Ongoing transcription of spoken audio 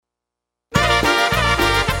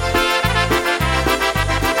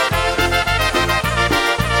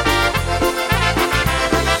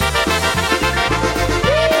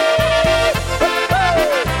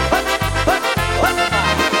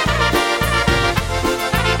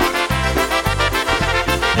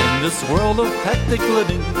this world of hectic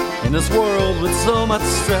living, in this world with so much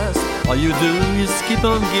stress, all you do is keep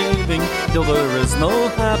on giving till there is no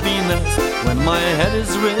happiness. When my head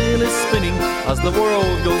is really spinning as the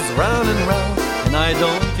world goes round and round, and I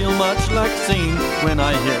don't feel much like singing when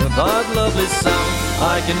I hear that lovely sound.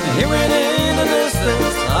 I can hear it in the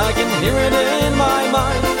distance, I can hear it in my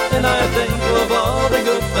mind, and I think of all the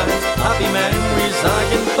good times, happy memories I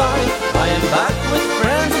can find. I am back with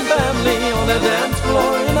friends and family on the dance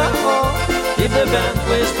floor in a hall. If the band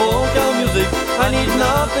plays polka music, I need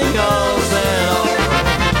nothing else at all.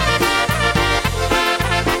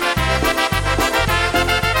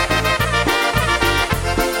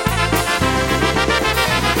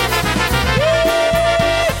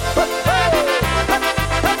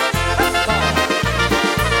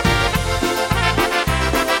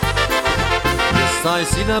 I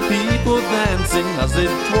see the people dancing as they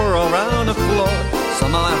twirl around the floor.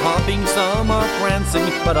 Some are hopping, some are prancing,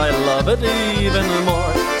 but I love it even more.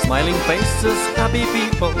 Smiling faces, happy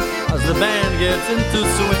people, as the band gets into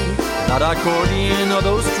swing. That accordion or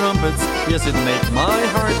those trumpets, yes, it makes my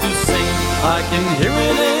heart to sing. I can hear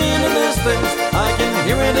it in the distance, I can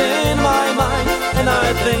hear it in my mind, and I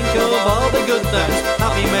think of all the good times,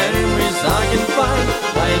 happy memories I can find.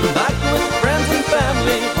 I am back with friends and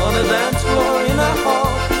family on the dance floor in a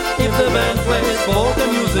hall. If the band plays polka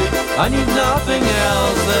music, I need nothing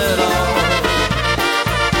else at all.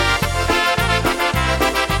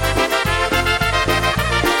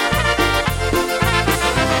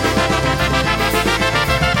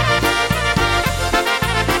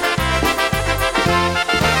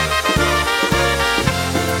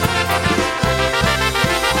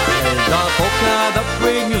 That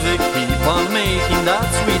great music, keep on making that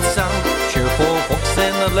sweet sound. Cheerful folks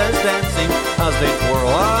and endless dancing as they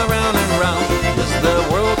twirl around and round. Yes, the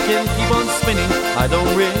world can keep on spinning, I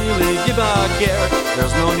don't really give a care.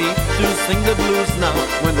 There's no need to sing the blues now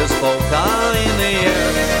when there's polka in the air.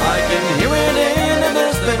 I can hear it in the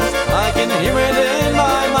distance, I can hear it in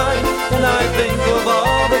my mind, and I think of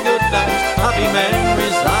all the good times, happy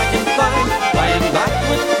memories I can find. I am back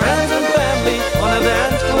with friends and family on a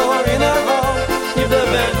dance floor in a hall. If the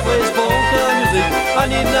band plays polka music, I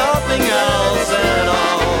need nothing else at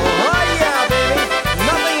all. Oh yeah, baby,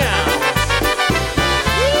 nothing else.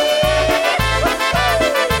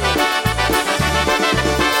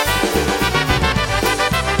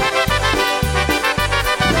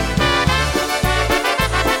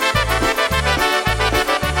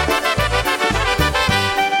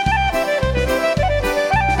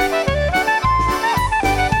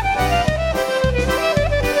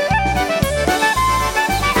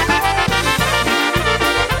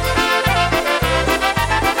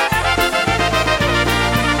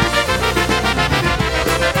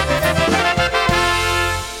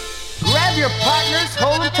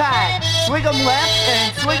 Swing 'em left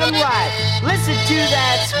and swing 'em right. Listen to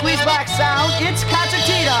that squeeze box sound. It's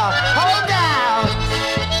Concertina. Hold down.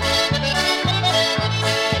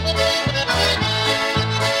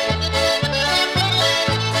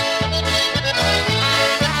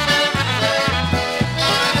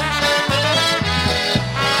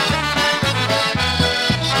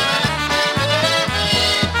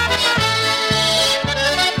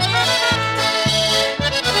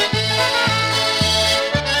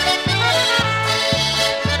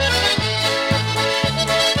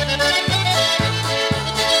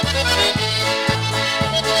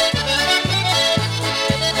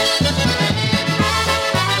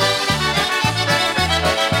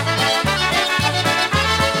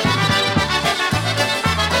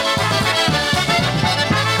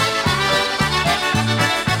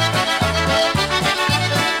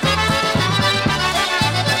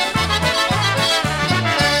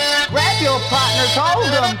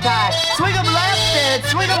 Hold 'em tight. Swing 'em left and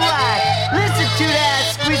swing 'em right. Listen to that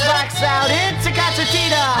squeeze box sound. It's a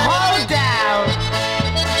concertina. Hold down.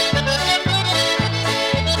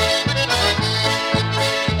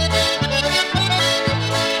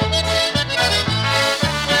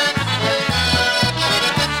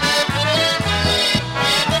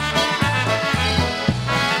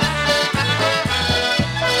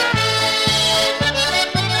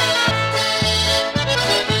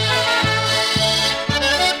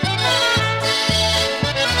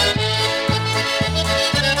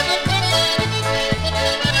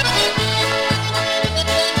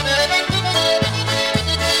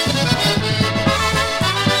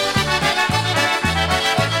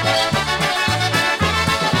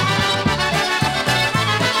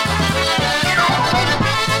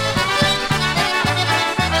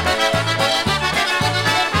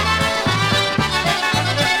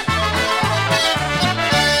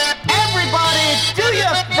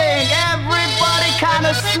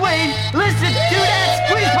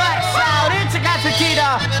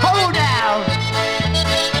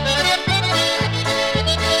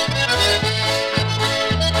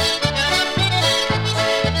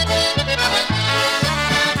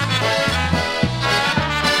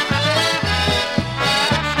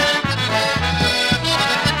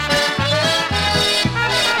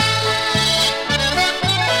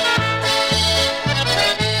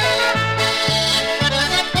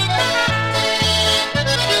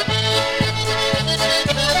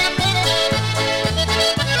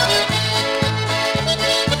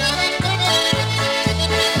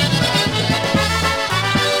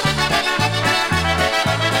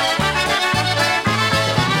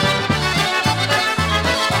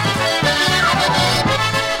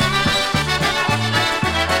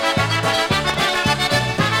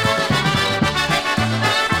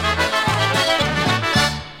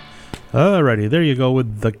 Alrighty, there you go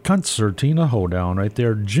with the Concertina Hoedown right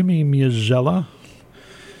there. Jimmy Mugella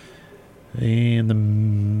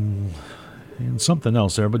and something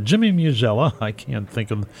else there. But Jimmy Mugella, I can't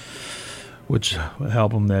think of which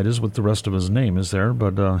album that is, what the rest of his name is there.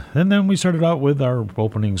 But and then we started out with our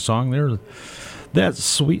opening song there, That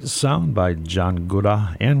Sweet Sound by John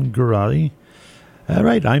Gura and Gurati. All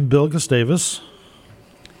right, I'm Bill Gustavus.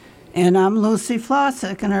 And I'm Lucy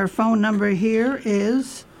Flossick, and our phone number here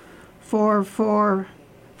is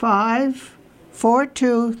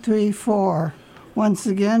 445-4234. Once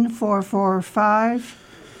again,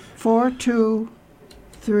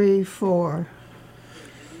 445-4234.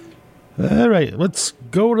 All right, let's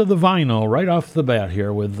go to the vinyl right off the bat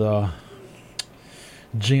here with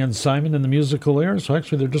Jan Simon and the Musicaleers. So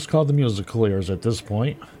actually, they're just called the Musicaleers at this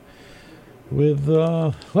point. With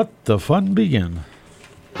Let the Fun Begin.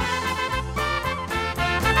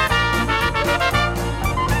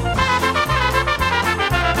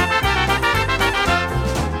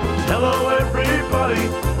 Hello everybody,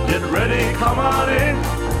 get ready, come on in.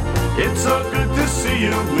 It's so good to see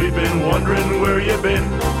you, we've been wondering where you've been.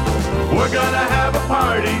 We're gonna have a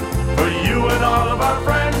party for you and all of our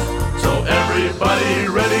friends. So everybody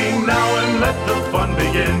ready now and let the fun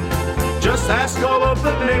begin. Just ask all of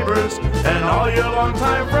the neighbors and all your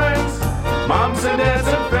longtime friends. Moms and dads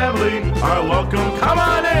and family are welcome, come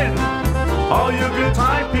on in. All you good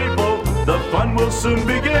time people, the fun will soon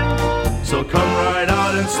begin. So come right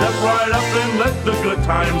out and step right up and let the good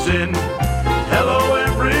times in. Hello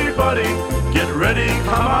everybody, get ready,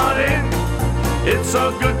 come on in. It's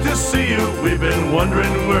so good to see you, we've been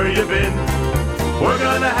wondering where you've been. We're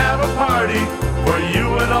gonna have a party for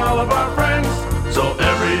you and all of our friends. So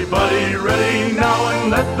everybody ready now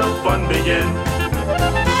and let the fun begin.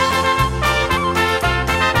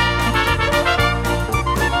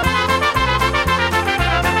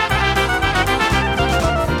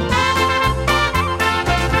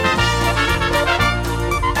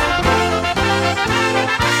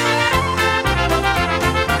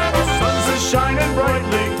 Shining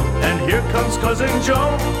brightly, and here comes Cousin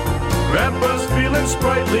Joe. Grandpa's feeling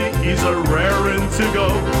sprightly, he's a rarin' to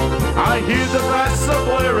go. I hear the brass a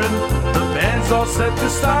blaring, the band's all set to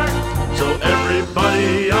start. So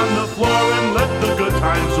everybody on the floor and let the good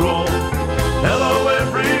times roll. Hello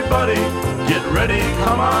everybody, get ready,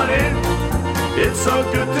 come on in. It's so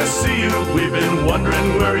good to see you, we've been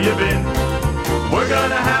wondering where you've been. We're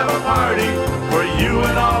gonna have a party for you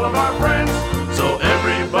and all of our friends. So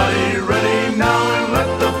everybody ready now and let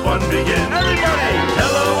the fun begin. Everybody!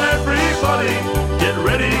 Hello everybody, get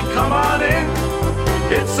ready, come on in.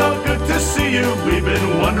 It's so good to see you, we've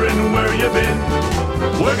been wondering where you've been.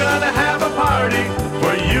 We're gonna have a party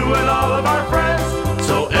for you and all of our friends.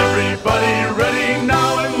 So everybody ready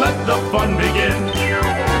now and let the fun begin.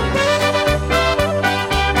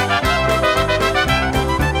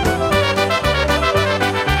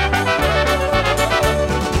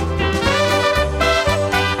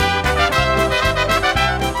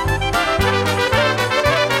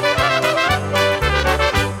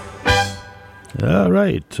 All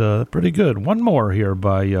right, pretty good. One more here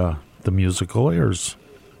by the Musicaleers.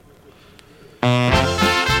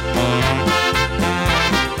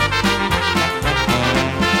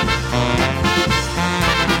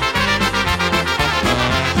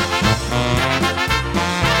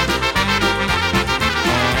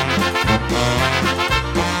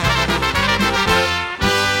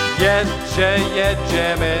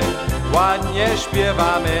 Jedziemy, ładnie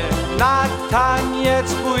śpiewamy, na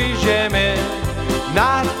taniec pójdziemy,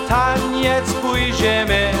 na taniec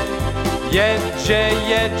pójdziemy.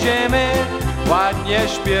 Jedziemy, ładnie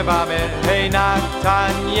śpiewamy, hej, na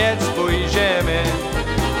taniec pójdziemy.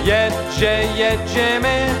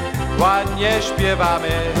 Jedziemy, ładnie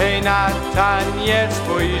śpiewamy, hej, na taniec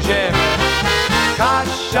pójdziemy.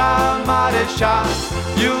 Kasia, Marysia,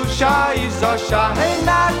 Jusia i Zosia, hej,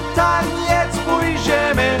 na taniec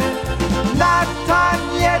pójdziemy, na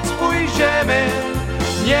taniec pójdziemy.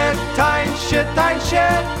 Nie tańcie,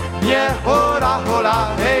 nie hula, hula,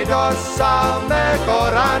 hej, do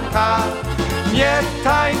samego ranka. Nie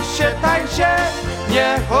tańcie,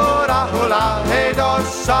 nie hula, hula, hej, do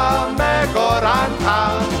samego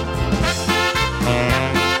ranka.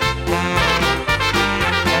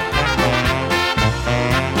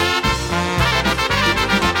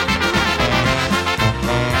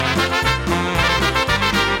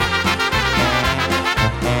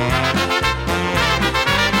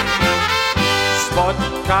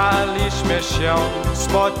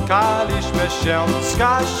 Spotkaliśmy się z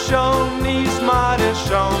Kasią i z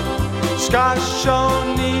Marysią, z Kasią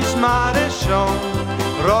i z Marysią.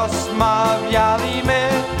 Rozmawialiśmy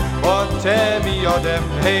o miotem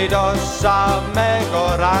hej do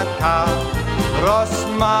samego ranka.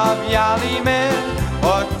 Rozmawialiśmy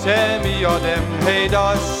o tym miodem hej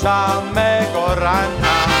do samego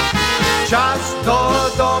ranka. Czas do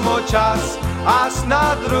domu czas, aż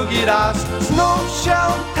na drugi raz znów się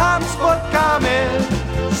tam spotkamy,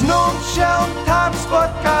 znów się tam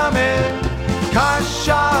spotkamy.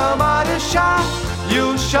 Kasia, Marysia,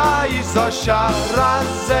 Jusia i Zosia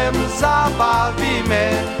razem zabawimy.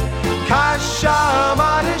 Kasia,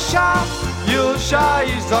 Marysia, Jusia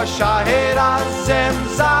i Zosia hej, razem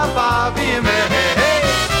zabawimy. Hej, hej.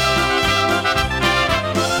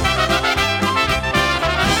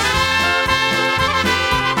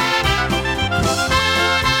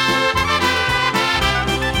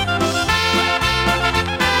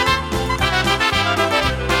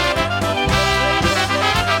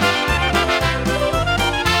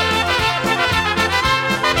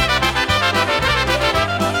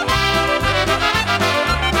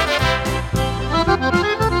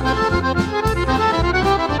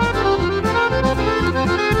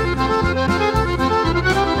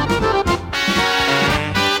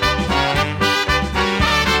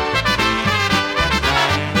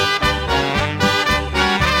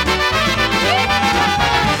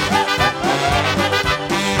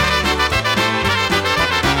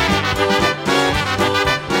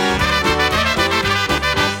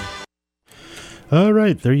 All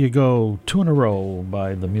right, there you go. 2 in a row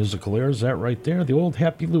by the Musicalaires. That right there, the old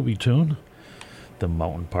Happy Louie tune, the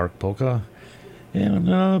Mountain Park Polka.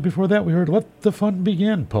 And before that, we heard Let the Fun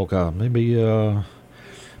Begin Polka. Maybe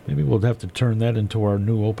we'll have to turn that into our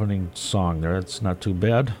new opening song there. That's not too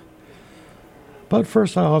bad. But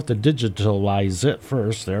first, I'll have to digitalize it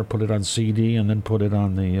first there, put it on CD, and then put it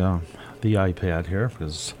on the iPad here,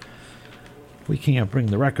 because we can't bring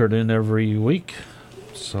the record in every week.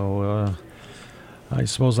 So I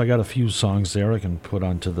suppose I got a few songs there I can put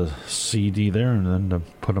onto the CD there and then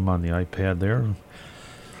put them on the iPad there.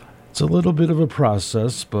 It's a little bit of a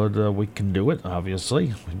process, but we can do it,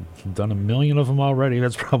 obviously. We've done 1 million of them already.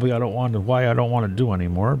 That's probably why I don't want to do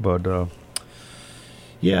anymore. But,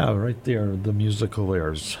 yeah, right there, the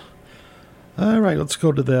Musicalaires. All right, let's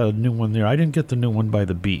go to the new one there. I didn't get the new one by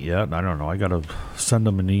the beat yet. I don't know. I got to send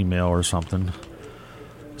them an email or something.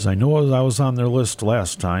 I know I was on their list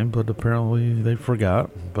last time, but apparently they forgot.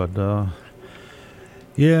 But,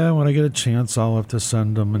 yeah, when I get a chance, I'll have to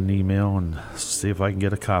send them an email and see if I can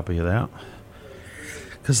get a copy of that.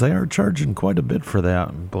 Because they are charging quite a bit for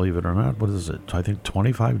that, believe it or not. What is it? I think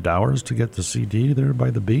 $25 to get the CD there by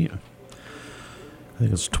the beat. I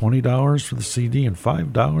think it's $20 for the CD and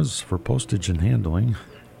 $5 for postage and handling.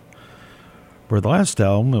 For the last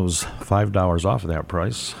album, it was $5 off of that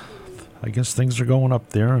price. I guess things are going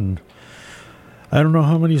up there, and I don't know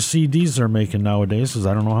how many CDs they're making nowadays, because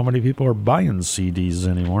I don't know how many people are buying CDs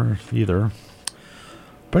anymore either.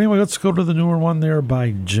 But anyway, let's go to the newer one there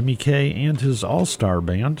by Jimmy K and his All-Star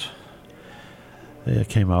Band. It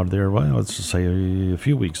came out there, well, let's just say a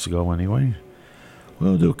few weeks ago anyway.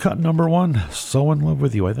 We'll do cut number 1, So in Love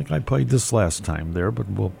With You. I think I played this last time there, but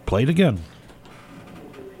we'll play it again.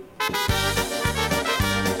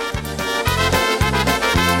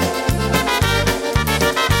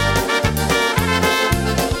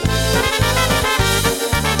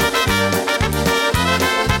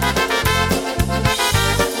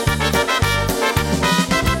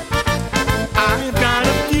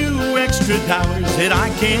 That I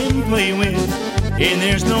can play with, and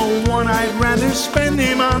there's no one I'd rather spend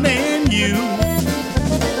them on than you.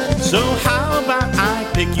 So how about I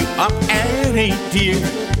pick you up at 8, dear?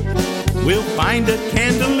 We'll find a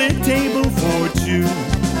candlelit table for 2.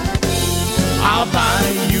 I'll buy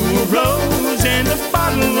you a rose and a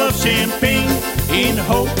bottle of champagne in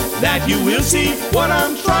hope that you will see what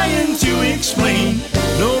I'm trying to explain.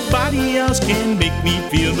 Nobody else can make me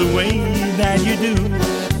feel the way that you do.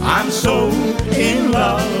 I'm so in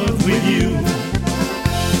love with you.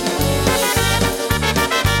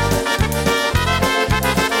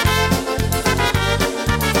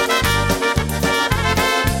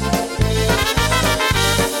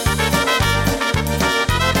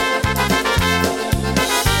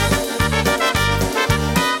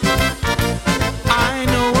 I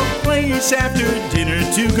know a place after dinner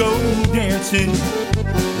to go dancing,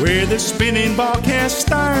 where the spinning ball casts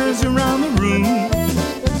stars around the room.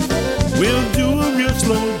 We'll do a real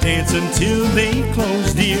slow dance until they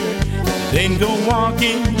close, dear. Then go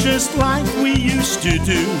walking just like we used to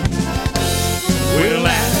do. We'll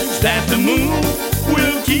ask that the moon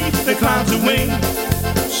will keep the clouds away,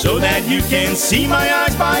 so that you can see my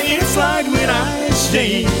eyes by its light when I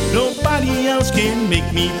stay. Nobody else can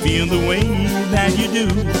make me feel the way that you do.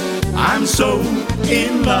 I'm so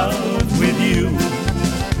in love with you.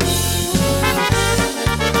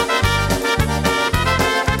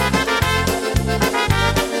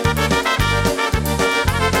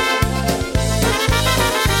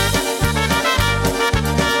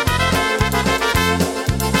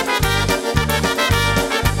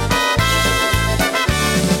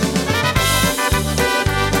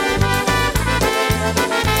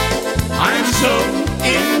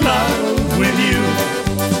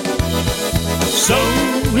 So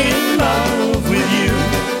in love with you.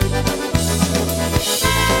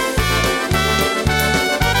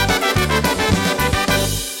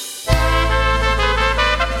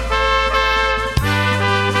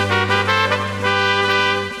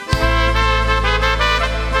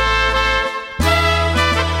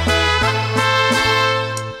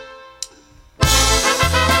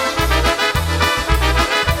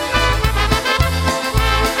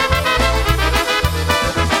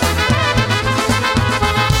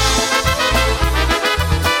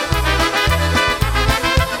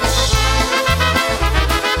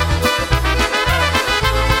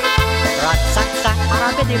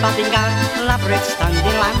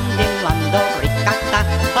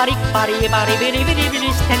 Pari biri biri biri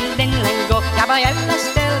standing lengo Yabayella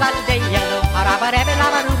stella de yellow Arabarebe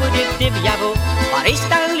lava rubu dip dip yabo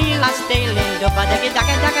Paristali la stelendo Padagi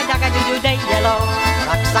daga daga daga do de yellow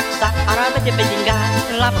Raksaksa arabe de bedinga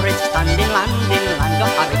Labrit standing landing lando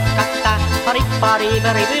Arikata Pari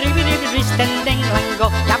biri biri biri biri standing lengo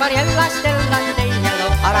Yabayella stella de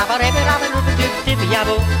yellow Arabarebe lava rubu dip dip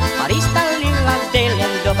yabo Paristali la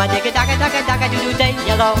stelendo Padagi daga daga daga do de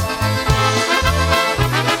yellow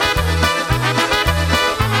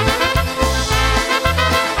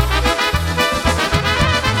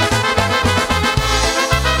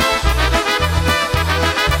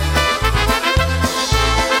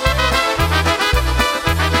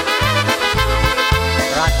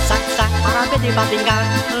Batingan,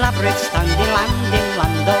 labret standing landing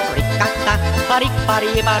lando ricata, pari bari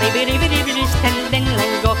biri biri biri standing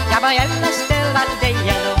lengo, yabayella stella de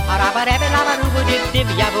yellow, arabarebe lava rubu dip dip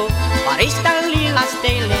yabo, paristali la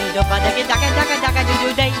stelendo, padagi daga daga daga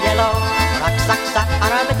do de yellow, raksaksa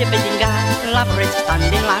arabe de bedingan, labret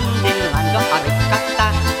standing landing lando ricata,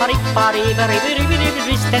 pari bari biri biri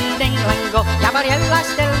biri standing lengo, yabayella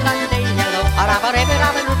stella de yellow, arabarebe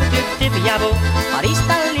lava rubu dip dip yabo,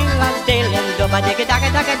 paristali la stelendo. Badega daga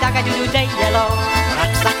daga daga do de yellow.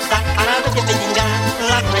 Rak sak sak arabe de bedinga.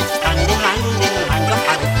 Labret standing landing lango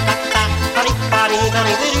arikata. Pari bari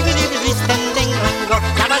biri biri biri standing lango.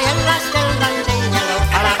 Yabayella stella de yellow.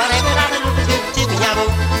 Arabarebe rabe rubu dip dip yabo.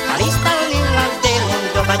 Paristali la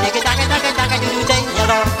stelendo. Badega daga daga daga do de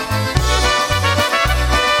yellow.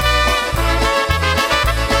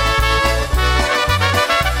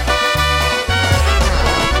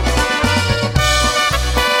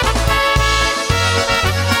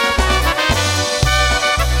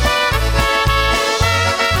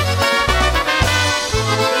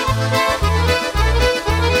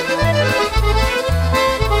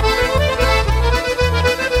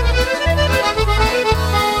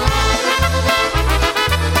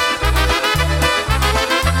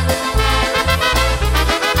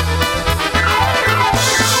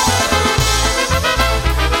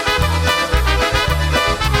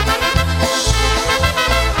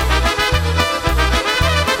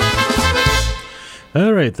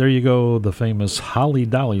 All right, there you go. The famous Holly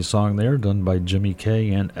Dolly song there, done by Jimmy Kay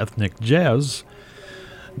and Ethnic Jazz.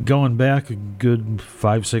 Going back a good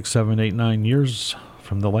 5, 6, 7, 8, 9 years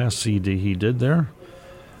from the last CD he did there.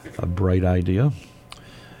 A Bright Idea.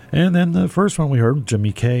 And then the first one we heard,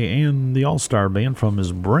 Jimmy Kay and the All-Star Band from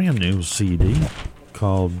his brand new CD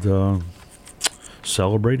called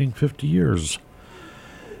Celebrating 50 Years.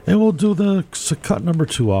 And we'll do the cut number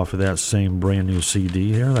 2 off of that same brand new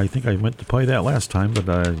CD here. I think I meant to play that last time, but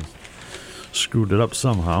I screwed it up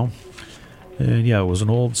somehow. And yeah, it was an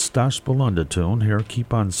old Stas Belunda tune here,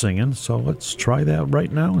 Keep On Singing. So let's try that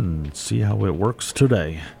right now and see how it works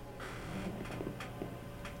today.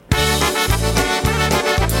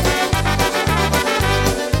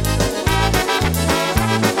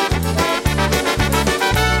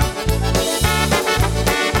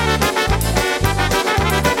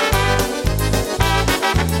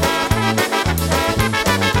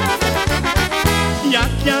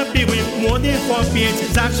 Młody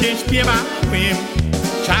chłopiec zawsze śpiewałem.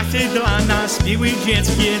 Czasy dla nas były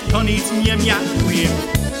dzieckie, to nic nie miałem.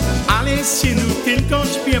 Ale synu, tylko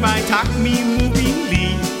śpiewaj, tak mi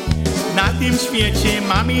mówili. Na tym świecie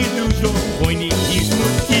mamy dużo wojny i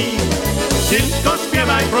smutki. Tylko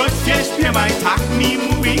śpiewaj, proszę śpiewaj, tak mi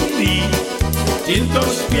mówili. Tylko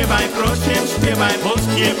śpiewaj, proszę, śpiewaj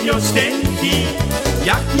polskie piosenki.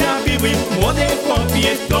 Jak ja byłem młody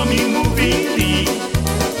chłopiec, to mi mówili.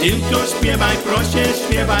 Tylko śpiewaj, proszę,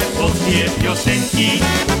 śpiewaj polskie piosenki.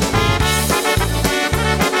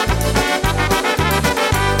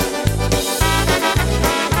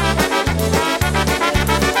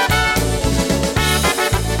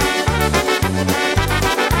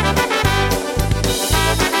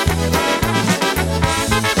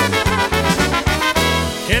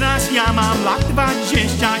 Teraz ja mam lat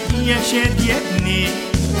 20 i jeszcze biedny,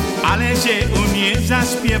 ale że umiem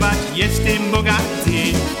zaśpiewać, jestem bogaty.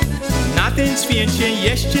 Na tym świecie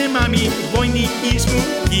jeszcze mamy wojny i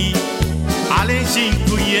smutki, ale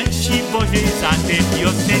dziękuję Ci Boże za te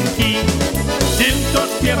piosenki. Tylko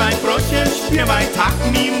śpiewaj, proszę, śpiewaj,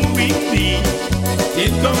 tak mi mówili.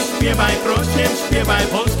 Tylko śpiewaj, proszę, śpiewaj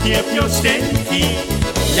polskie piosenki.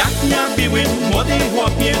 Jak ja byłem młody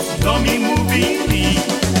chłopiec, to mi mówili.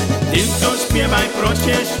 Tylko śpiewaj,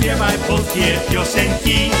 proszę, śpiewaj polskie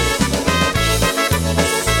piosenki.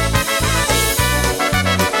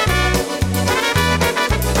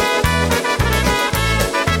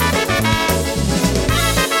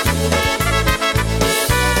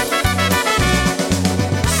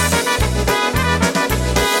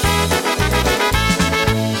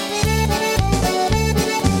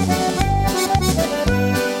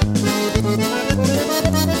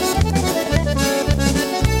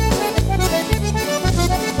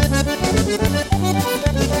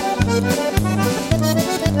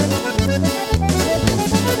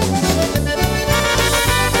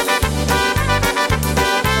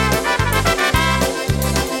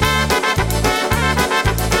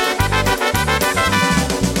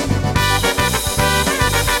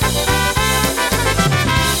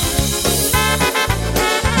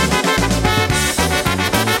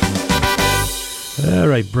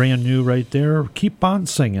 Brand new right there. Keep on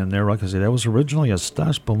Singing there. Like I said, that was originally a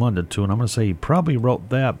Stas Belunda tune. I'm going to say he probably wrote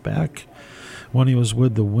that back when he was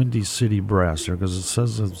with the Windy City Brass there, because it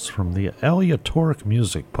says it's from the Aleatoric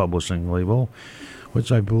Music Publishing label,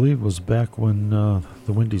 which I believe was back when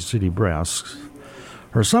the Windy City Brass,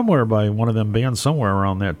 or somewhere by one of them bands somewhere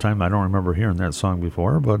around that time. I don't remember hearing that song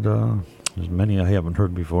before, but there's many I haven't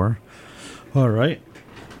heard before. All right.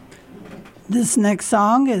 This next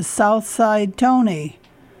song is Southside Tony.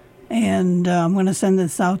 And I'm going to send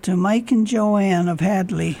this out to Mike and Joanne of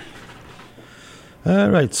Hadley. All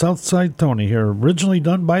right, Southside Tony here. Originally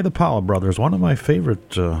done by the Paula Brothers. One of my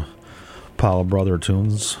favorite Paula Brother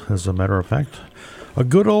tunes, as a matter of fact. A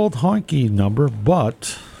good old honky number,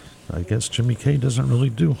 but I guess Jimmy K doesn't really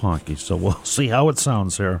do honky, so we'll see how it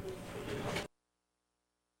sounds here.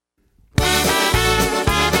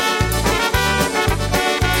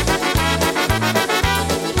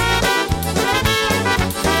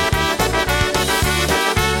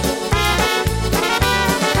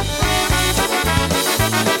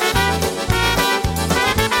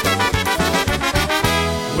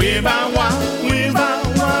 Pływała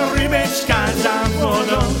rybeczka za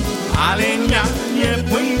wodą, ale ja nie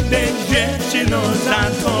pójdę dziewczyno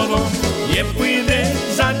za tobą. Nie pójdę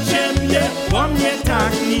za ciebie, bo mnie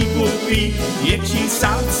tak nie kupi. Niech ci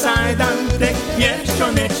Southside Antek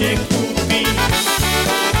pierścioneczek kupi.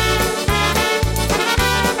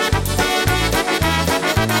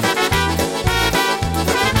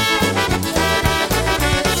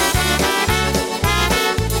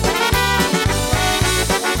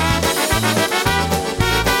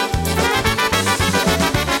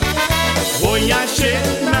 Ja się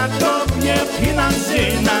na tobie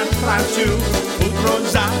pieniędzy natracił, utro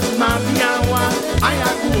zamawiała, a ja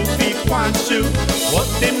głupi płacił.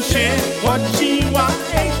 Potem się chodziła,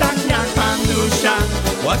 ej tak jak Pandusia,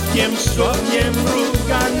 łatkiem słowiem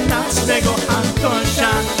mruga na swego Antosia.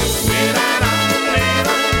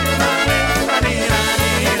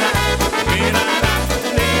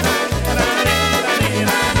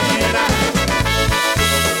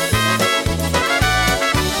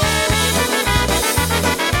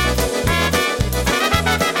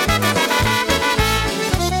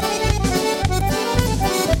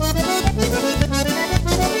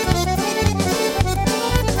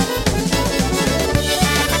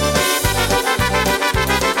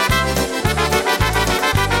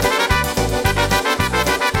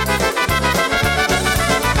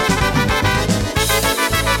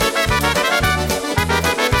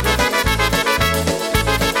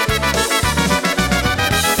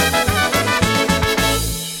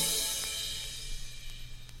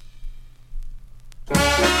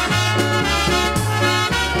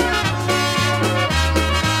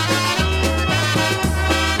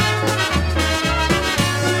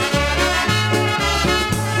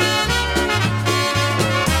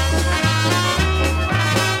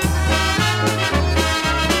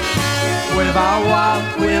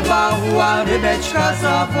 pływała rybeczka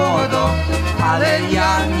za wodą, ale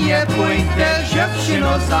ja nie pójdę,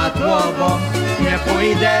 dziewczyno, za tobą. Nie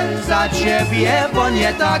pójdę za ciebie, bo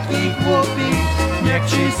nie taki głupi. Niech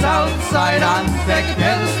ci Southside Antek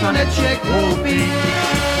pierstonek cię kupi.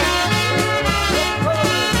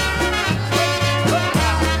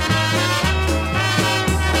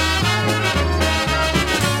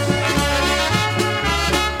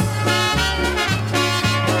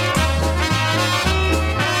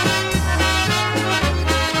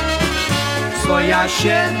 Co ja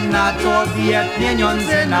się na tobie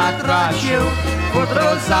pieniądze natracił,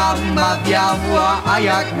 futro zamawiała, a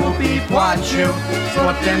jak głupi płacił.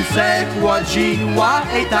 Potem se chłodziła,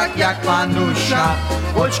 ej tak jak panusia,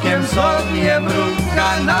 oczkiem sobie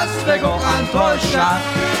mruga na swego Antosia.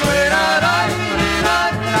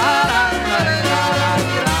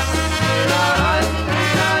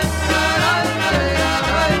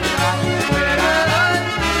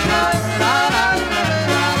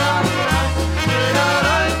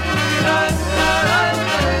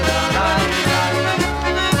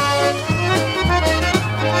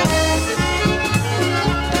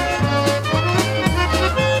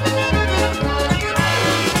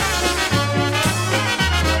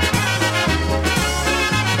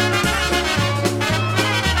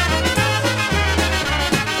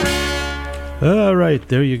 All right,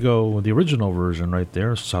 there you go. The original version right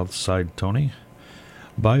there, Southside Tony,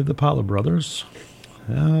 by the Paula Brothers.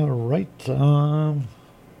 All right.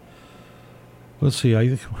 Let's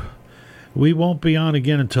see. We won't be on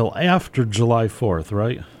again until after July 4th,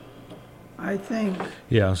 right? I think.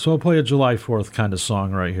 Yeah, so I'll play a July 4th kind of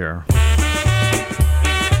song right here.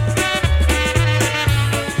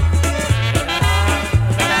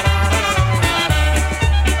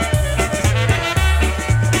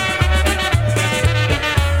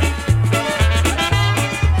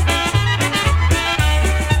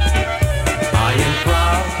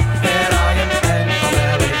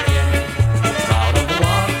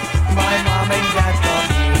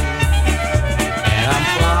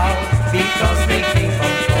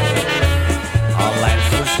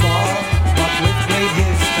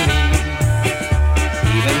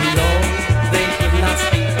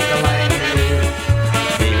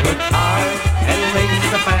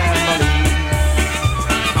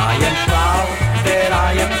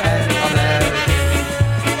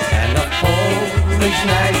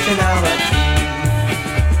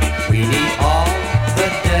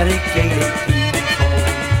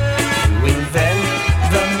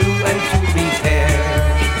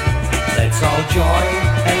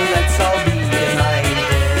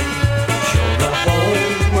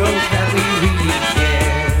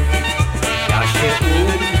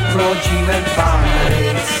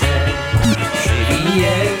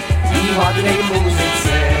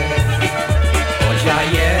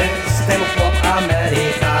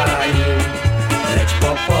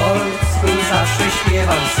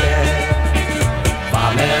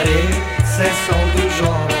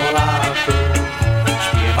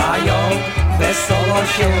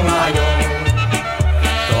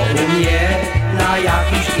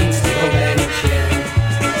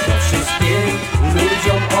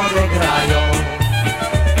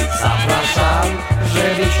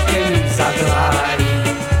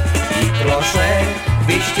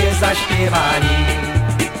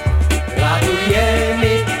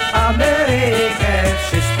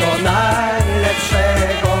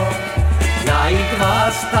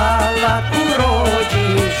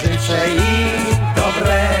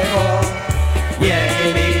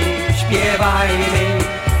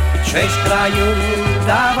 Cześć kraju,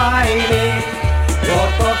 dawajmy,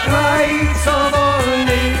 bo to kraj co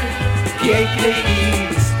wolny, piękny i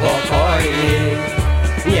spokojny.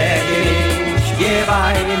 Niech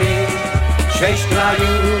śpiewajmy, cześć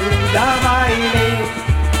kraju, dawajmy,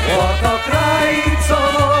 bo to kraj co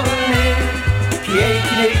wolny,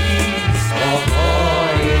 piękny i spokojny.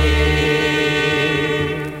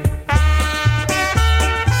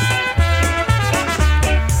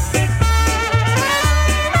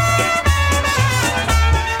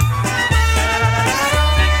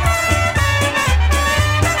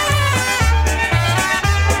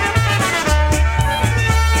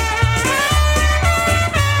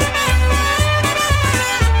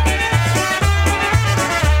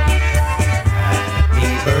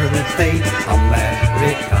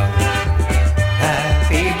 America.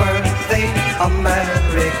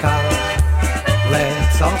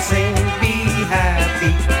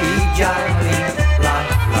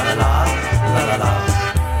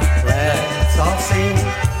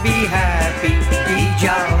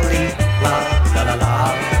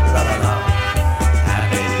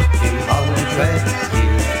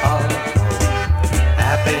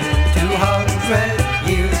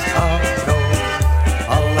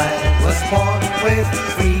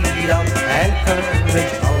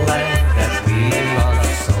 courage, a land that we love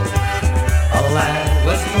so. A land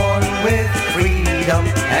was born with freedom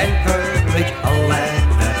and courage, a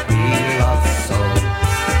land that we love so.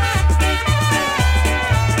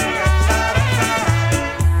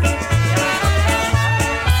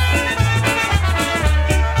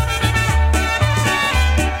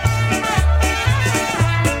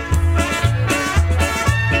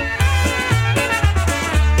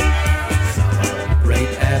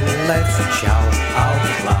 Celebrate and let's shout out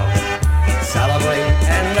loud. Celebrate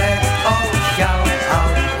and let's all shout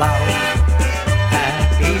out loud.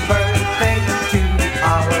 Happy birthday to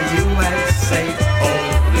our USA. Oh,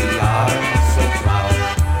 we are so proud.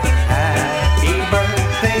 Happy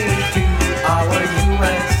birthday to our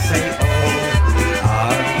USA. Oh, we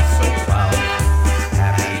are so proud.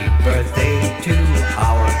 Happy birthday to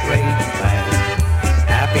our great land.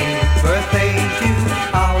 Happy birthday to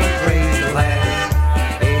our great land.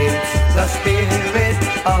 It's the spirit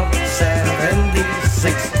of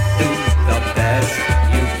 76. Do the best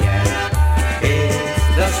you can. It's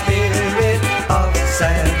the spirit of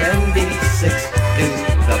 76. Do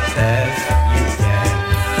the best you can.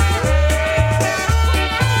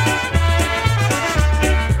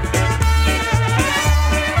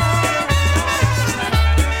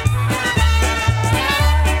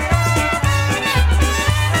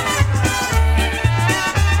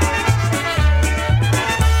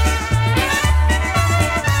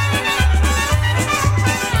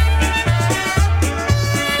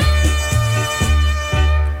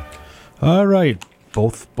 All right.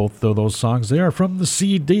 Both of those songs there are from the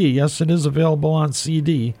CD. Yes, it is available on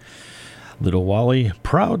CD. Little Wally,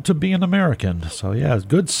 Proud to Be an American. So, yeah,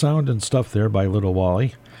 good sound and stuff there by Little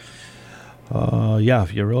Wally. Yeah,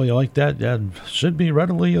 if you really like that, that should be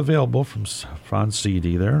readily available on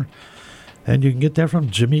CD there. And you can get that from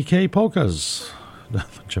Jimmy K Polkas.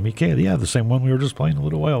 Jimmy K, yeah, the same one we were just playing a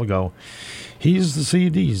little while ago. He's the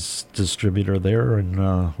CD's distributor there in,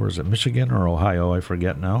 where is it, Michigan or Ohio? I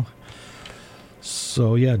forget now.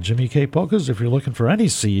 So, yeah, Jimmy K Polkas, if you're looking for any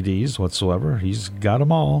CDs whatsoever, he's got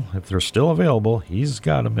them all. If they're still available, he's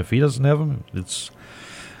got them. If he doesn't have them, it's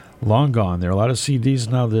long gone. There are a lot of CDs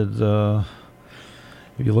now that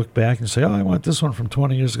if you look back and say, oh, I want this one from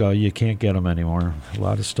 20 years ago, you can't get them anymore. A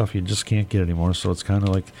lot of stuff you just can't get anymore. So it's kind of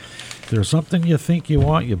like, if there's something you think you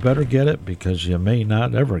want, you better get it because you may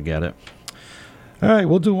not ever get it. All right,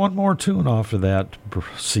 we'll do one more tune off of that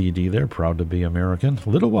CD there, Proud to Be American.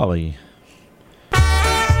 Little Wally.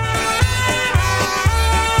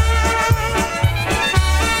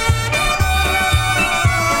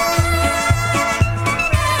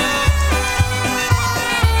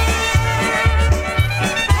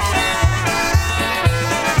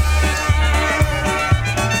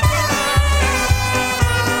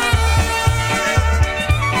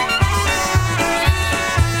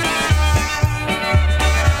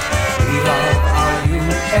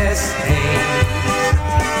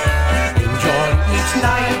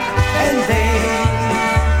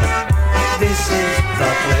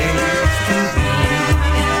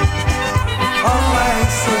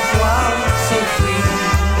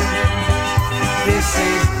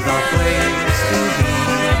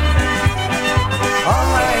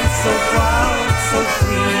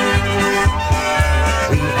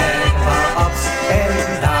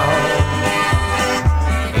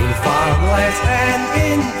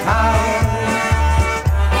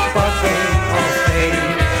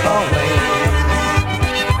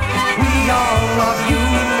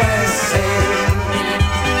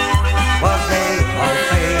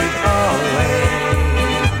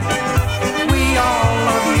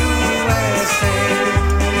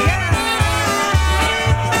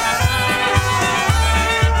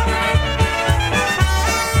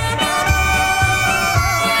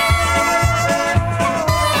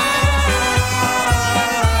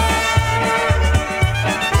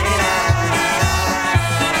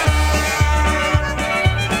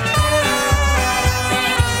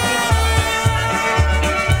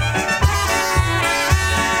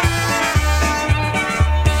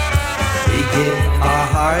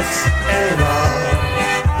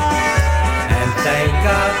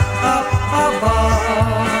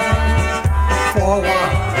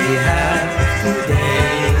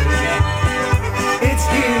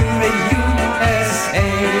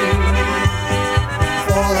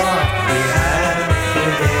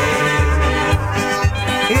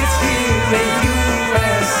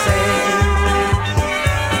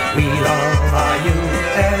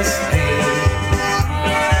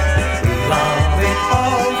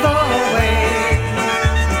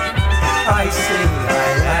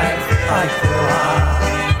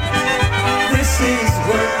 This is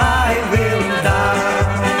where I will die.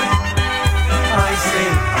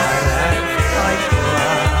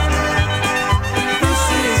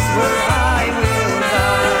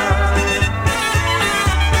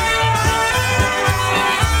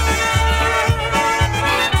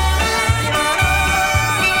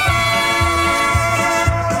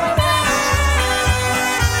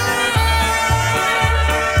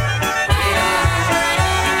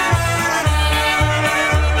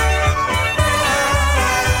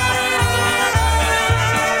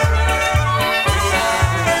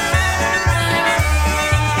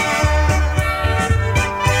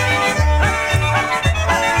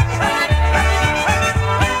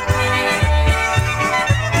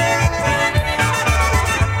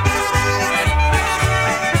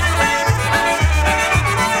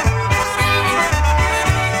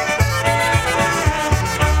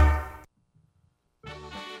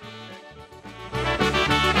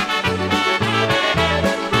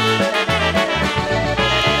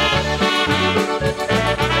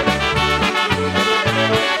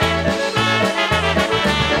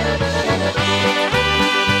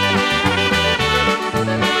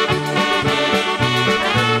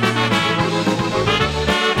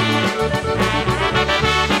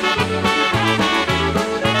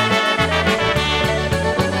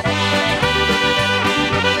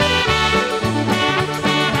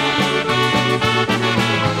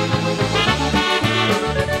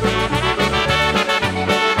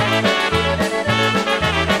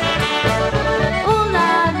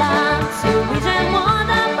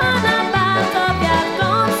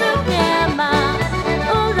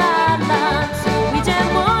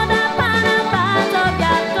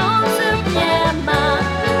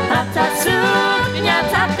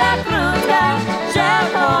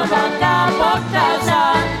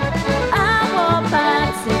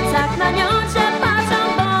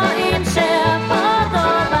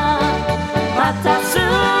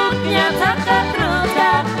 suknia taka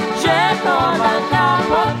krótka, że Polanka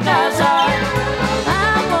pokaże.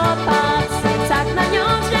 A chłopacy tak na nią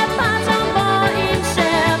się patrzą, bo im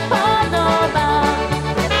się podoba.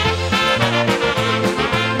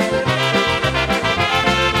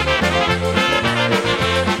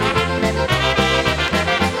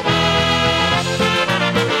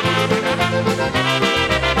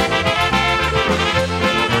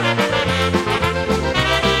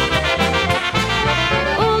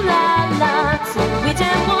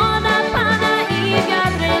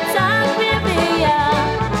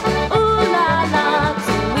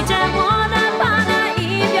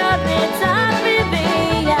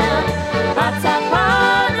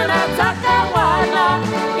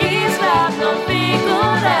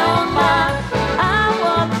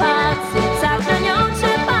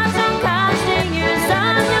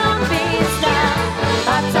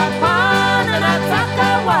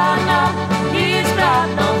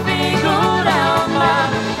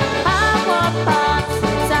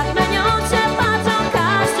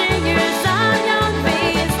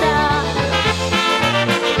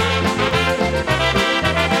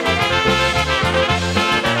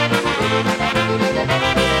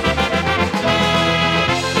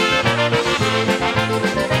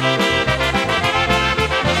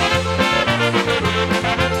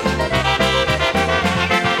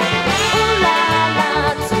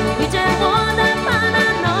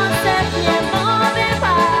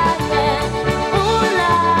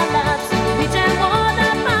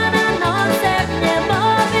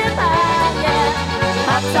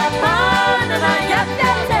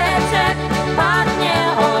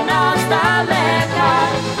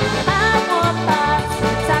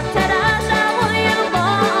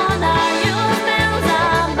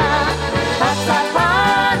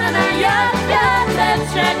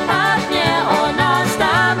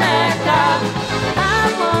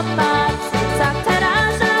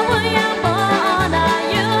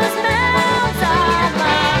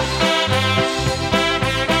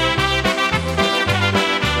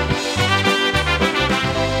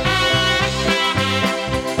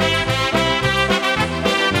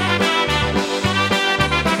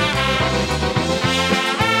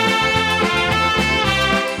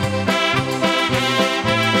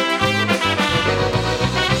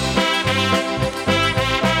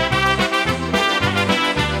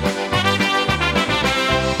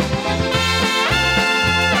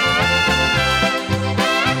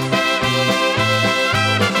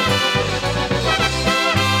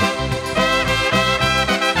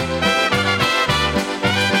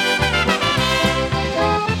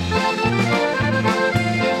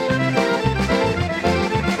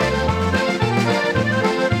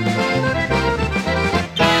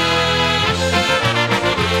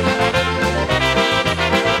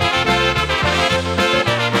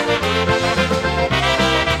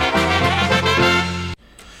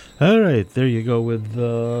 All right, there you go with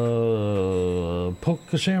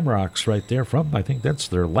Polka Shamrocks right there from, I think that's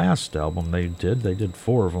their last album they did. They did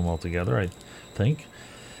 4 of them altogether, I think.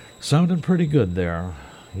 Sounding pretty good there.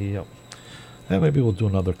 Yep. And maybe we'll do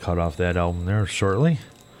another cut off that album there shortly.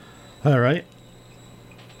 All right.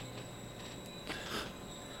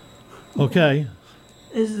 Okay.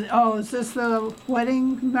 Is this the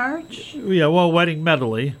wedding march? Yeah, well, Wedding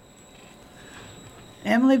Medley.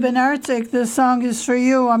 Emily Benarczyk, this song is for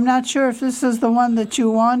you. I'm not sure if this is the one that you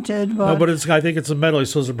wanted, but... No, but I think it's a medley,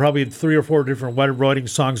 so there's probably 3 or 4 different wedding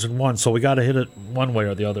songs in one, so we got to hit it one way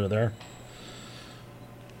or the other there.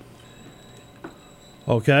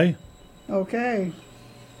 Okay? Okay.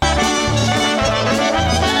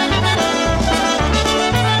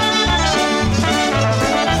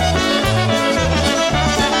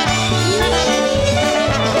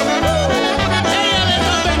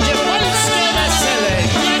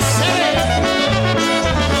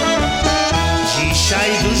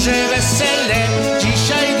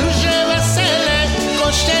 Dzisiaj duże wesele,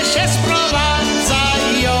 goście się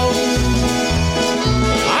sprowadzają,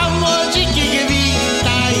 a młodziki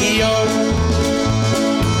gwitają.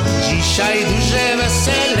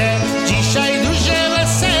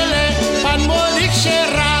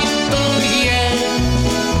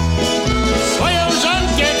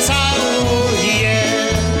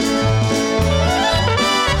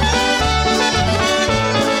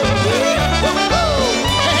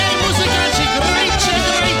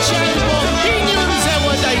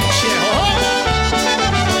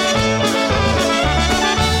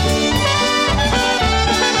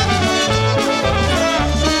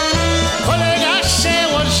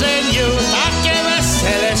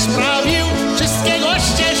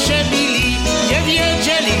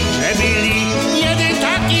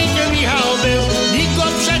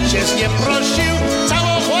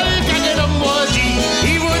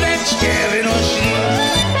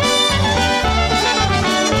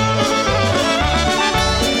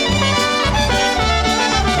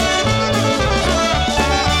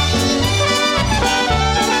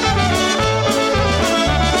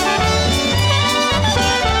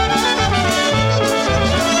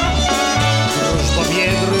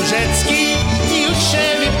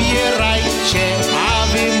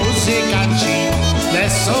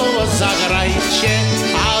 zagrajcie,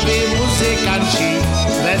 a wy muzykanci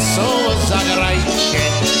wesoło zagrajcie.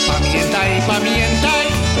 Pamiętaj, pamiętaj,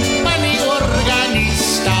 pani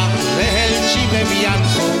organista, że Helciwe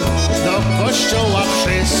Bianku do kościoła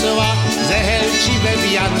przysła, że Helciwe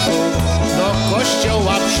Bianku do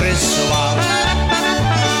kościoła przysła.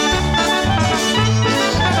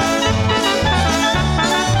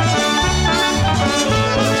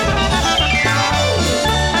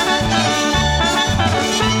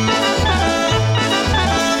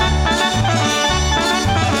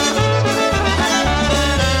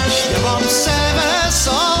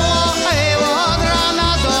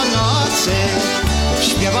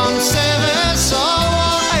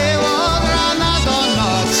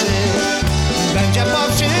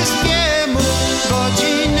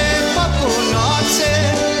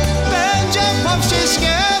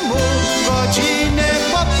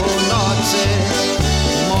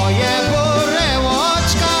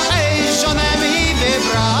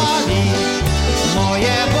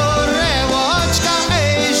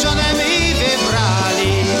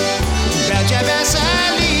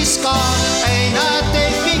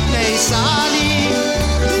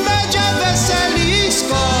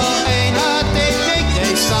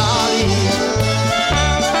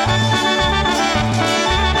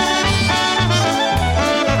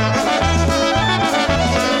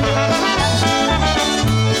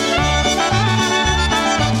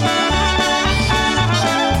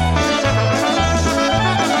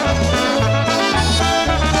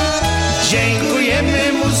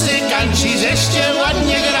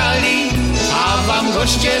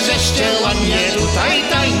 Goście, żeście ładnie tutaj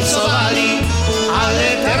tańcowali,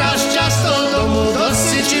 ale teraz ciasto do domu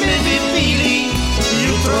dosyć my wypili.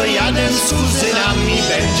 Jutro jadę z kuzynami,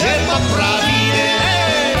 będzie poprawnie.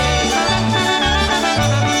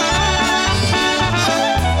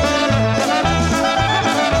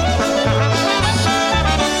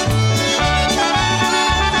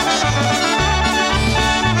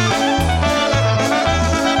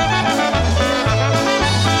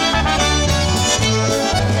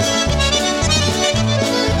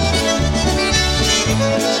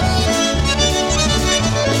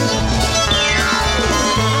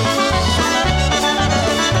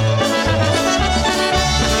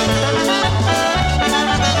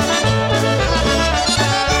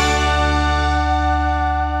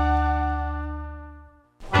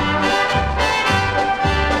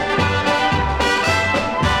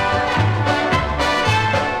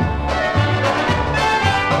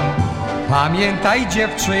 Pamiętaj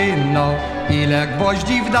dziewczyno, ile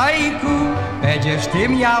gwoździ w dajku będziesz ty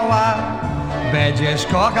miała, będziesz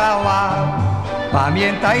kochała.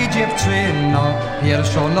 Pamiętaj dziewczyno,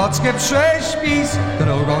 pierwszą nockę prześpis,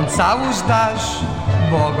 drugą całus dasz,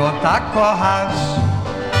 bo go tak kochasz.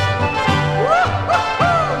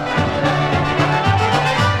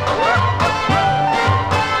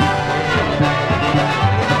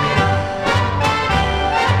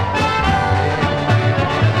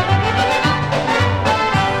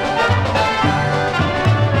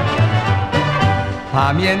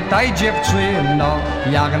 Pamiętaj dziewczyno,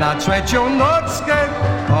 jak na trzecią nockę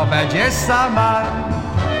to będzie sama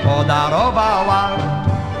podarowała.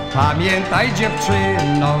 Pamiętaj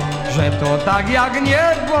dziewczyno, że to tak jak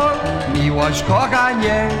niebo, miłość,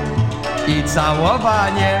 kochanie i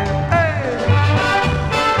całowanie.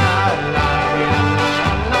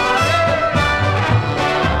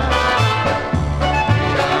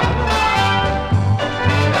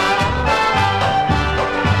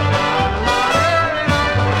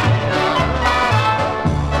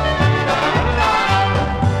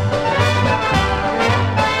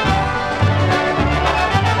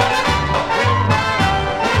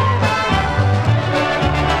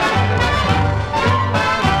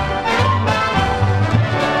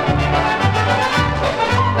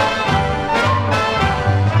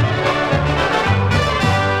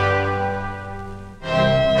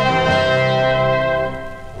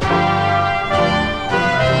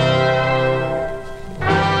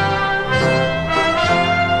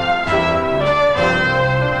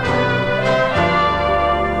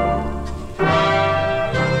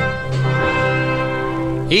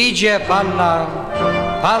 Idzie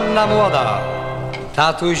panna młoda,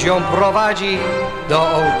 tatuś ją prowadzi do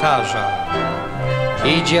ołtarza.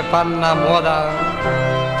 Idzie panna młoda,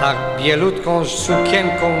 tak bielutką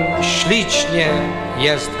sukienką ślicznie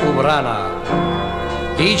jest ubrana.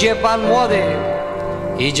 Idzie pan młody,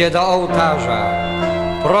 idzie do ołtarza,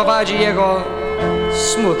 prowadzi jego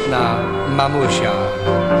smutna mamusia.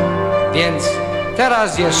 Więc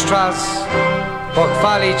teraz jest czas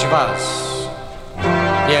pochwalić was.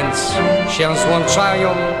 Więc się złączają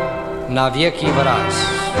na wieki wraz.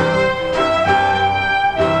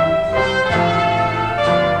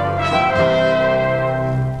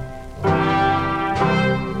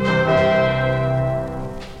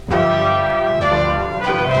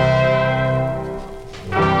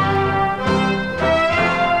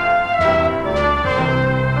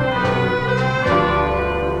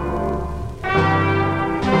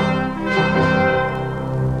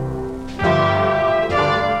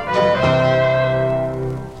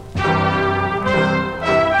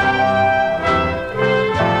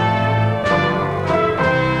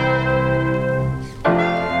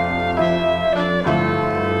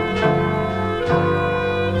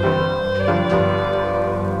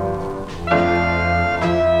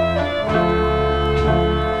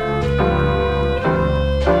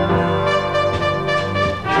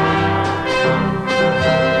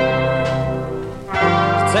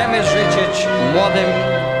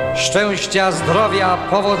 szczęścia, zdrowia,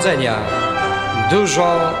 powodzenia,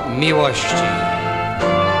 dużo miłości.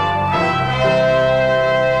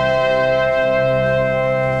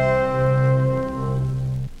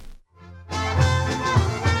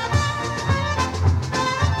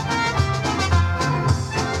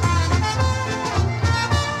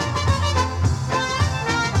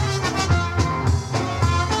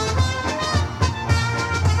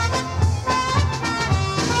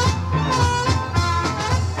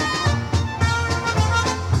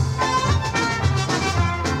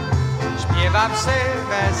 Śpiewam se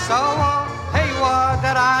wesoło, hej, od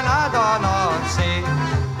rana do nocy.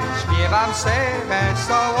 Śpiewam se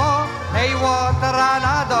wesoło, hej, od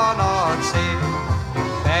rana do nocy.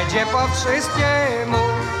 Będzie po wszystkiemu,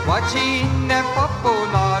 godzinę po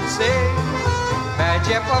północy.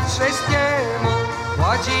 Będzie po wszystkiemu,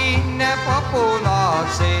 godzinę po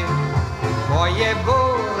północy. Moje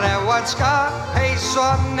burełeczka, hej,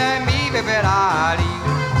 żonę mi wybierali.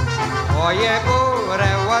 Moje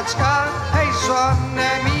burełeczka, hej, żonę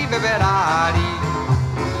mi wybierali.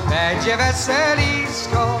 Będzie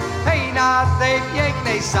weselisko, hej, na tej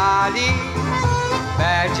pięknej sali.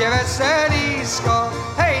 Będzie weselisko,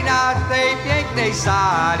 hej, na tej pięknej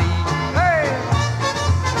sali. Hej!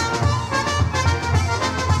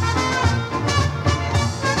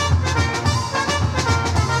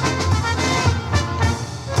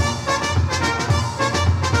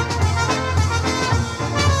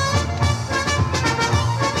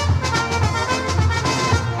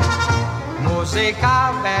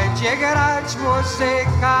 Muzyka będzie grać,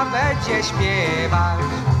 muzyka będzie śpiewać.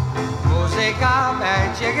 Muzyka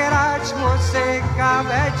będzie grać, muzyka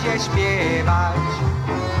będzie śpiewać.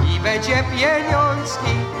 I będzie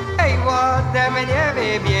pieniążki, ej, ode mnie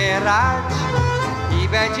wybierać. I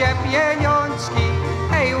będzie pieniążki,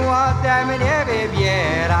 ej, ode mnie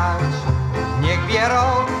wybierać. Niech bierą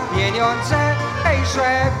pieniądze, ej,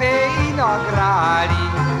 żeby ino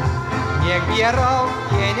grali. Niech bierą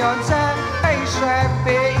pieniądze, ej,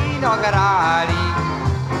 żeby ino grali.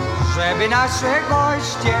 Żeby nasze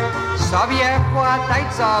goście sobie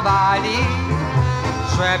potańcowali.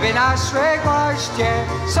 Żeby nasze goście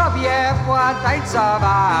sobie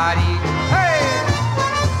potańcowali. Hej!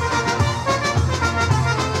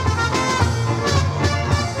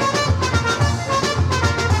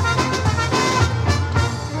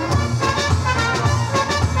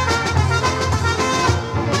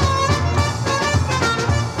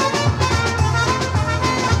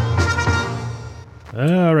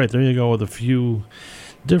 All right, there you go with a few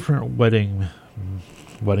different wedding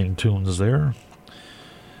tunes there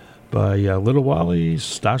by Little Wally,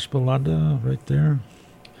 Stash Belanda, right there.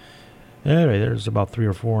 All right, there's about 3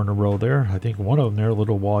 or 4 in a row there. I think one of them there,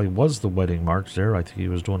 Little Wally, was the wedding march there. I think he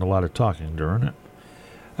was doing a lot of talking during it.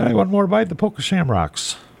 All right, one more by the Polka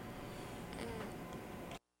Shamrocks.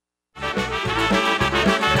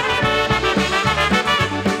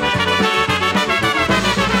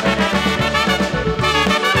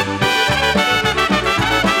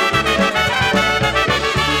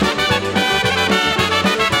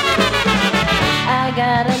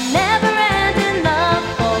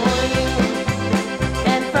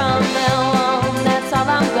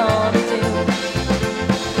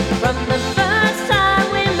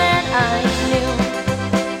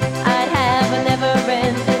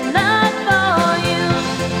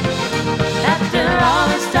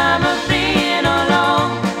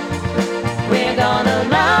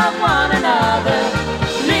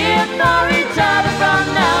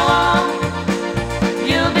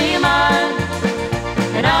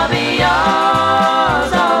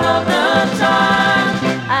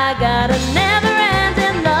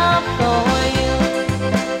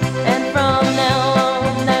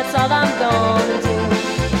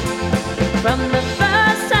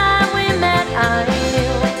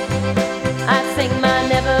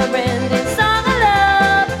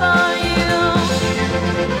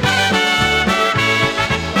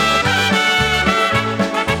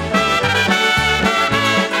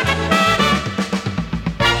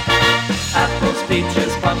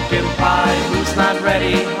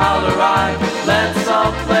 Let's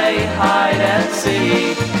all play hide and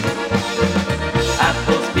seek.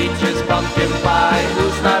 Apples, peaches, pumpkin pie.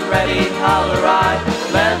 Who's not ready? Holler I.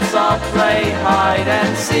 Let's all play hide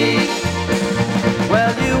and seek.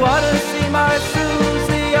 Well, you ought to see my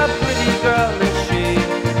Susie, a pretty girl is she.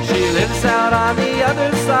 She lives out on the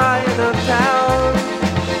other side of town.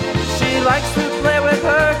 She likes to play with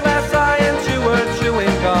her glass eye and chew her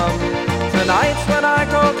chewing gum. Tonight's when I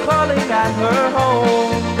go calling at her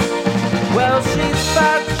home. Well, she's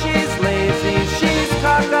fat, she's lazy, she's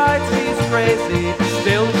cockeyed, she's crazy.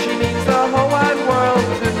 Still, she means the whole wide world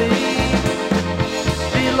to me.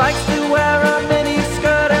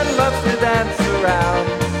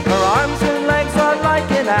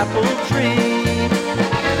 apple tree.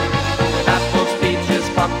 Apples, peaches,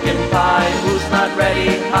 pumpkin pie, who's not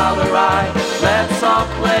ready, holler I. Let's all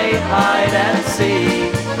play hide and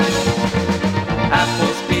seek.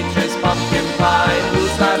 Apples, peaches, pumpkin pie,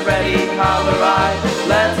 who's not ready, holler I.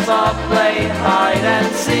 Let's all play hide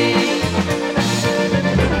and seek.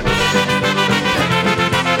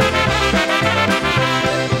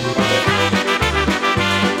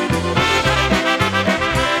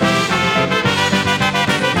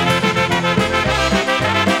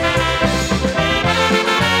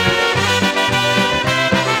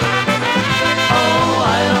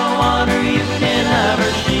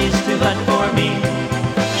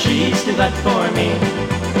 She's too fat for me.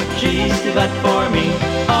 She's too fat for me.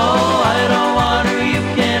 Oh, I don't want her, you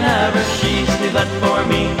can have her. She's too fat for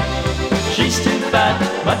me. She's too fat,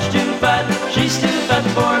 much too fat. She's too fat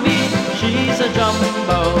for me. She's a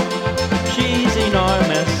jumbo. She's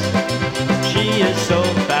enormous. She is so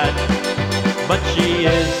fat, but she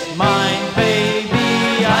is mine,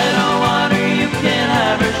 baby. I don't want her, you can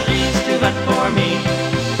have her. She's too fat for me.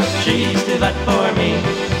 She's too fat for me.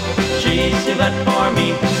 She's too fat for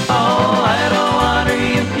me. Oh, I don't want her,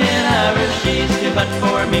 you can have her. She's too fat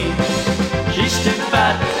for me. She's too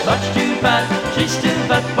fat, much too fat. She's too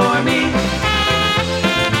fat for me.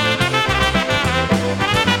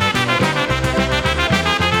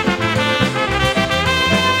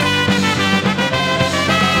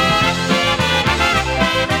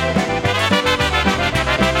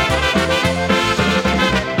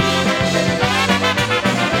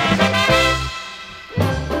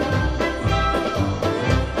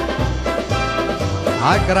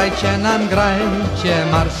 A grajcie nam, grajcie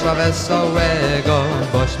marsza wesołego,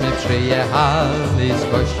 bośmy przyjechali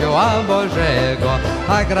z Kościoła Bożego.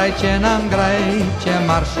 A grajcie nam, grajcie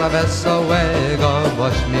marsza wesołego,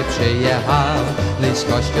 bośmy przyjechali z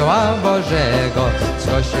Kościoła Bożego. Z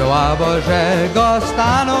Kościoła Bożego,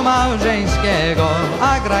 stanu małżeńskiego.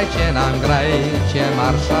 A grajcie nam, grajcie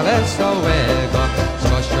marsza wesołego, z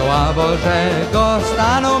Kościoła Bożego,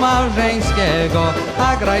 stanu małżeńskiego.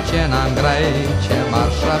 A grajcie nam, grajcie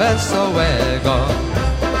marsza wesołego.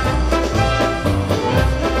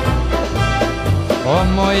 O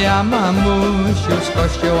moja mamusiu, z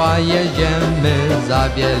kościoła jedziemy,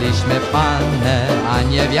 zawieliśmy pannę, a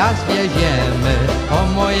niewiast wieziemy. O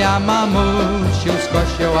moja mamusiu, z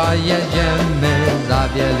kościoła jedziemy,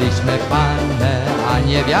 zawieliśmy pannę, a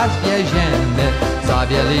niewiast wieziemy.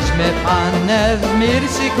 Zawieliśmy pannę w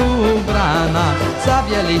mirsiku ubrana,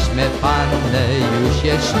 zawieliśmy pannę, już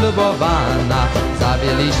jest ślubowana.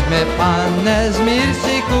 Zawieliśmy pannę z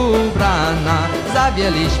mirsiku ubrana,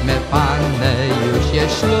 zawieliśmy pannę, już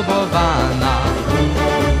jest ślubowana.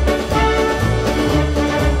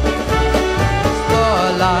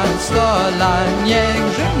 100 lat, niech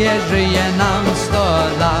żyje, żyje nam. 100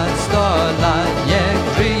 lat,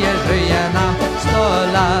 niech żyje, żyje nam. 100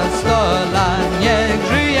 lat, niech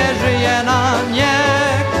żyje, żyje nam,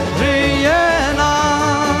 niech żyje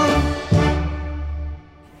nam.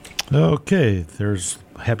 Okay, there's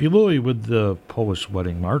Happy Louie with the Polish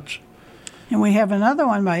Wedding March. And we have another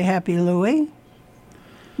one by Happy Louie,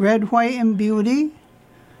 Red, White, and Beauty.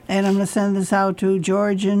 And I'm going to send this out to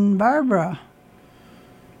George and Barbara.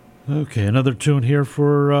 Okay, another tune here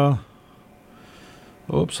for,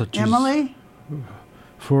 Emily?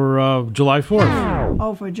 For July 4th.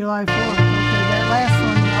 Oh, for July 4th. Okay, that last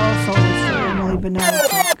one also is for Emily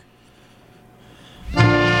Benedict.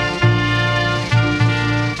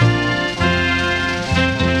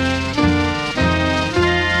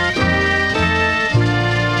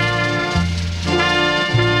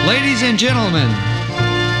 Ladies and gentlemen,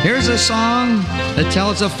 here's a song that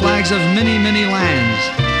tells of flags of many, many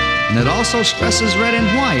lands, and it also stresses red and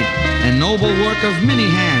white and noble work of many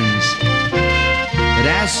hands. It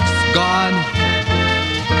asks God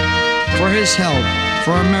for his help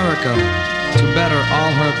for America to better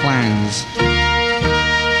all her plans.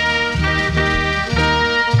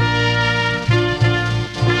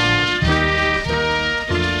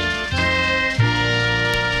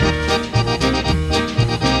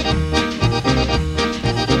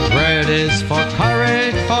 Red is for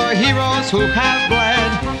courage, for heroes who have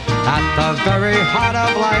bled. At the very heart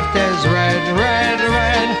of life there's red, red,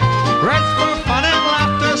 red. Red's for fun and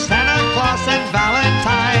laughter, Santa Claus and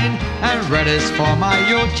Valentine. And red is for my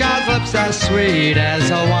youth, child's lips as sweet as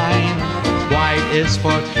a wine. White is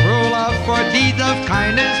for true love, for deeds of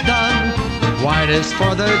kindness done. White is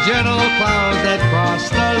for the gentle clouds that cross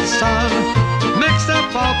the sun. Mix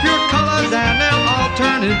up all pure colors and they'll all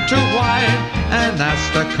turn into white. And that's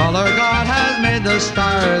the color God has made the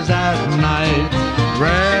stars at night.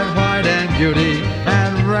 Red, white, and beauty,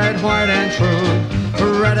 and red. red, white, and true.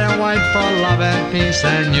 Red and white for love and peace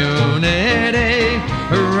and unity.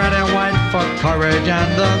 Red and white for courage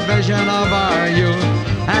and the vision of our youth.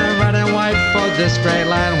 And red and white for this great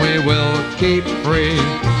land we will keep free.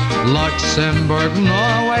 Luxembourg,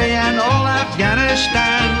 Norway, and all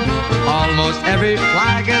Afghanistan. Almost every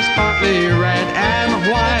flag is partly red and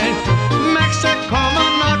white. Mexico,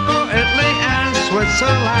 Monaco, Italy, and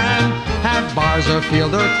Switzerland have bars or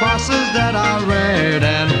field or crosses that are red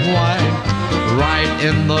and white. Right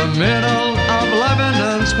in the middle of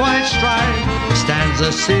Lebanon's white stripe stands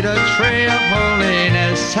a cedar tree of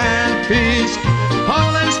holiness and peace.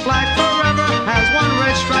 Poland's flag forever has one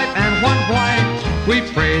red stripe and one white. We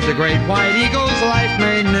pray the great white eagle's life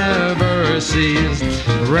may never cease.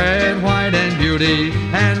 Red, white, and beauty,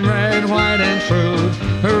 and red, white, and truth.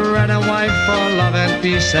 Red and white for love and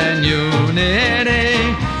peace and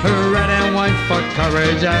unity. Red and white for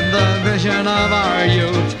courage and the vision of our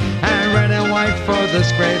youth. And red and white for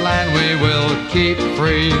this great land we will keep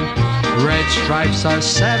free. Red stripes are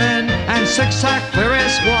 7 and 6 are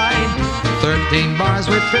clearest white. 13 bars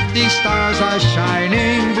with 50 stars are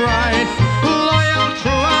shining bright. Loyal,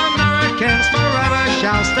 true Americans forever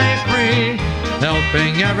shall stay free,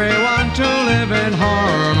 helping everyone to live in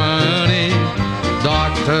harmony.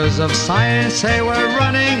 Doctors of science say we're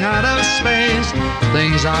running out of space.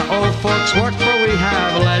 Things our old folks work for we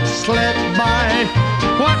have let slip by.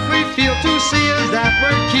 What we feel to see is that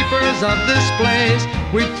we're keepers of this place.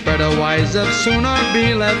 We'd better wise up soon or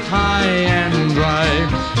be left high and dry.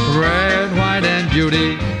 Red, white, and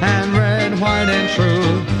beauty, and red, white, and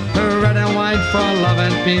true. Red and white for love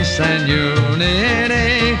and peace and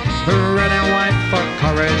unity. Red and white for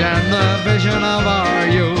courage and the vision of our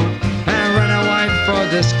youth. And red and white for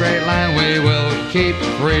this great land we will keep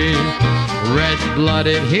free.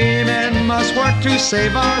 Red-blooded he-men must work to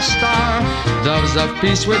save our star. Doves of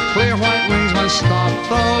peace with clear white wings must stop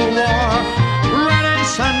the war. Red and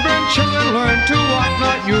sunburned children learn to walk,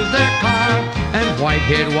 not use their car. And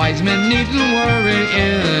white-haired wise men needn't worry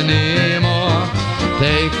anymore.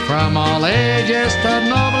 Take from all ages the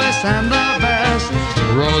noblest and the best.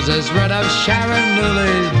 Roses red of Sharon,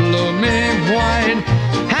 lilies blooming white.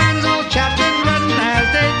 Hands all chapped and reddened as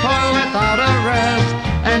they toil without a rest.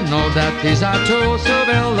 And know that these are tools to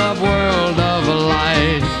build a world of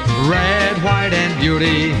light. Red, white, and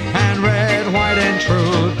beauty, and red, white, and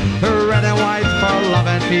truth. Red and white for love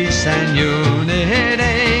and peace and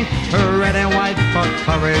unity. Red and white for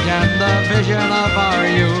courage and the vision of our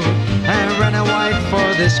youth. And red and white for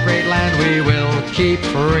this great land we will keep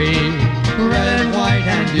free. Red and white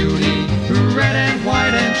and beauty, red and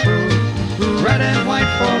white and truth. Red and white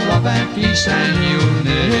for love and peace and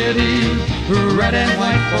unity. Red and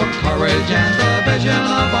white for courage and the vision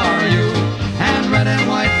of our youth. And red and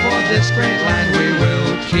white for this great land we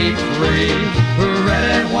will keep free. Red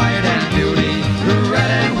and white and beauty,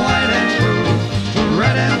 red and white and true.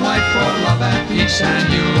 Red and white for love and peace and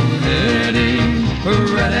unity.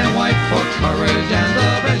 Red and white for courage and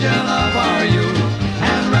the vision of our youth.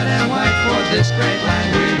 And red and white for this great land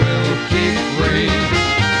we will keep free.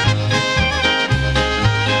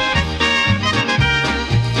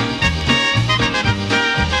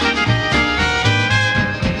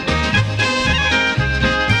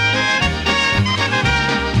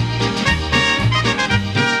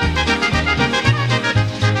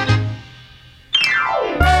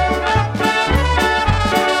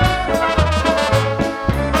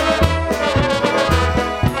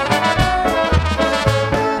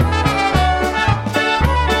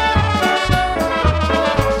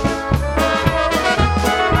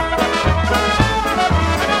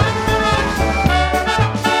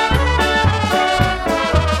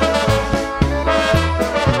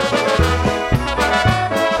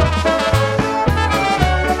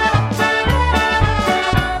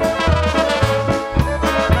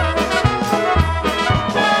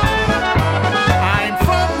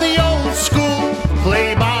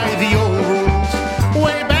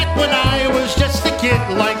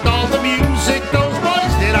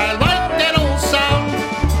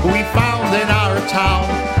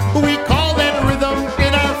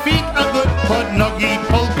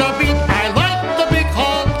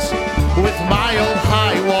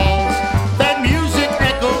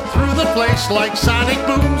 Like sonic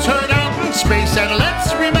booms heard out in space. And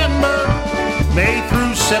let's remember, May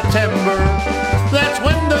through September, that's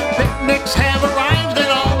when the picnics have arrived and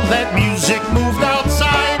all that music moved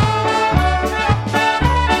outside.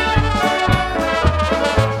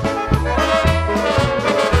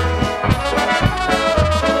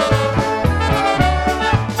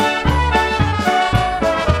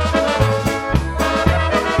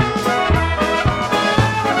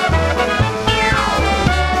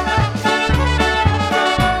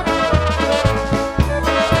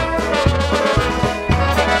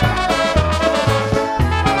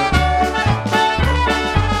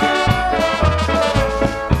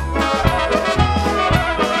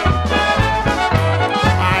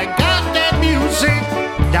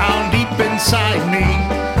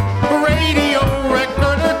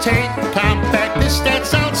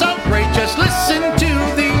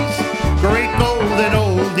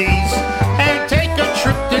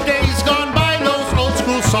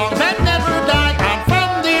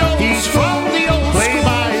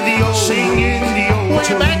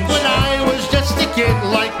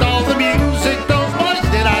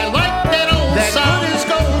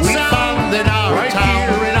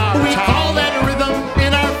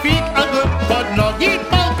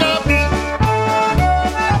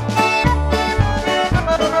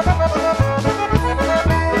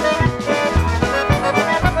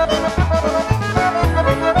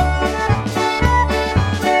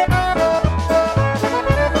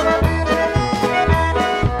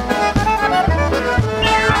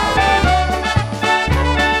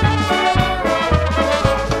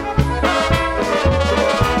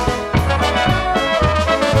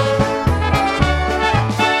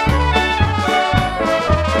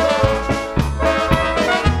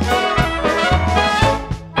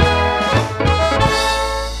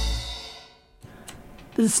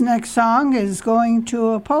 This next song is Going to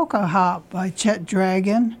a Polka Hop by Chet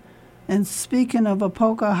Dragon. And speaking of a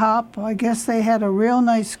polka hop, I guess they had a real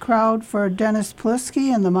nice crowd for Dennis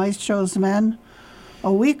Plisky and the Maestro's Men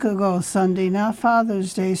a week ago Sunday, not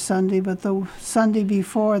Father's Day Sunday, but the Sunday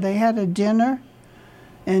before. They had a dinner,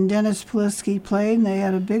 and Dennis Plisky played, and they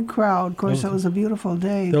had a big crowd. Of course, it was a beautiful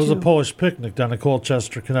day, There was a too. Polish picnic down in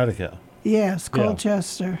Colchester, Connecticut. Yes,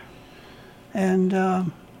 Colchester. And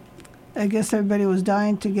I guess everybody was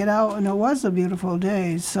dying to get out, and it was a beautiful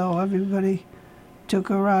day, so everybody took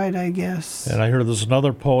a ride, I guess. And I heard there's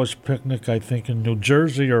another Polish picnic, I think, in New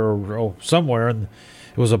Jersey or somewhere, and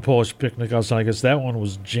it was a Polish picnic outside. I guess that one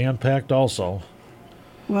was jam-packed also.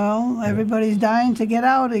 Well, everybody's dying to get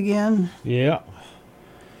out again. Yeah.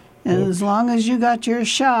 And as long as you got your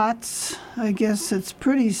shots, I guess it's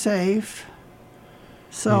pretty safe.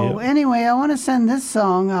 So anyway, I want to send this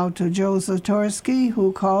song out to Joe Zatorsky,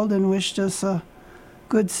 who called and wished us a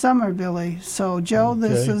good summer, Billy. So, Joe,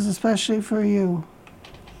 this is especially for you.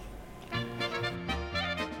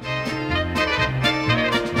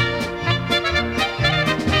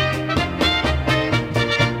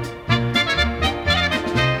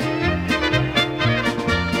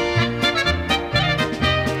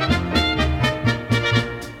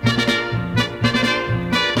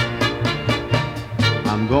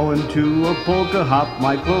 Going to a polka hop,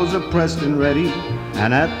 my clothes are pressed and ready.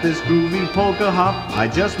 And at this groovy polka hop, I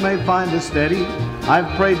just may find a steady.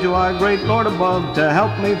 I've prayed to our great Lord above to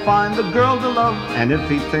help me find the girl to love. And if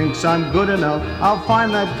he thinks I'm good enough, I'll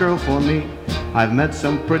find that girl for me. I've met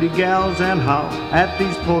some pretty gals and how at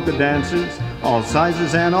these polka dances, all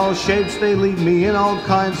sizes and all shapes, they leave me in all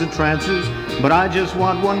kinds of trances. But I just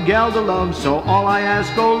want one gal to love, so all I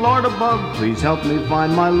ask, oh Lord above, please help me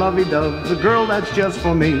find my lovey-dove, the girl that's just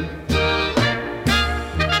for me.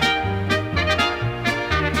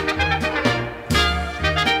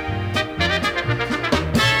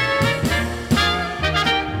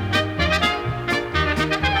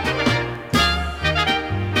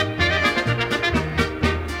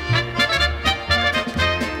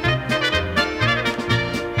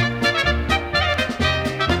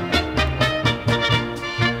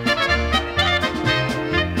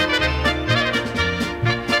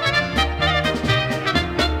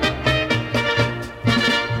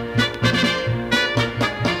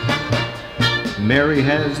 Mary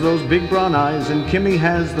has those big brown eyes, and Kimmy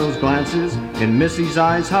has those glances. In Missy's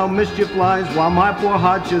eyes, how mischief lies, while my poor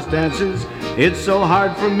heart just dances. It's so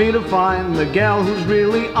hard for me to find the gal who's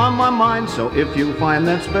really on my mind. So if you find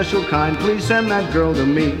that special kind, please send that girl to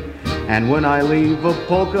me. And when I leave a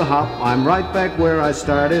polka hop, I'm right back where I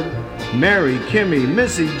started. Mary, Kimmy,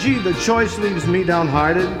 Missy, gee, the choice leaves me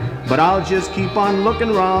downhearted. But I'll just keep on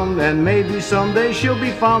looking round, and maybe someday she'll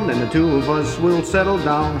be found, and the two of us will settle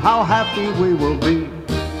down. How happy we will be.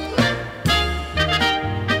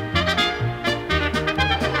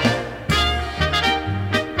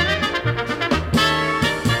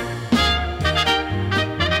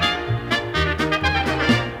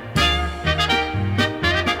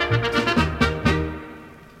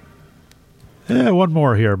 Yeah, one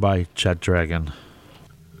more here by Chet Dragon.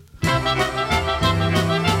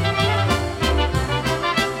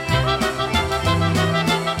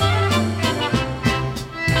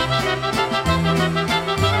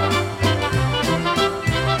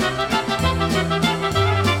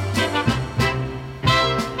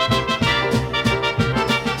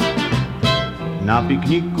 Na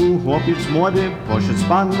pikniku chłopiec młody poszedł z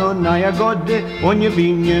panną na jagody. On nie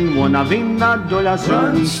winien, ona winna, do lasu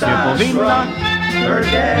iść nie powinna.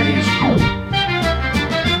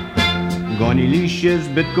 Gonili się,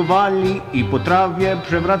 zbytkowali i po trawie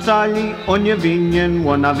przewracali. On nie winien,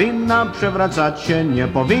 ona winna, przewracać się nie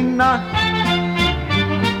powinna.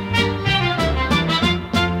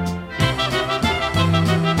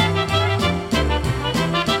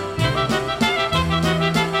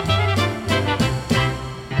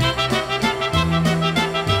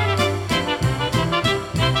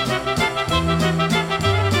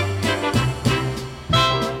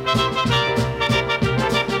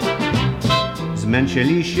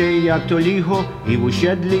 Zmęczyli się jak to licho i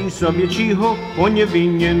usiedli sobie cicho. On nie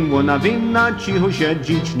winien, ona winna, cicho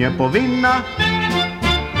siedzieć nie powinna.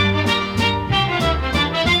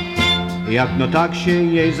 Jak no tak się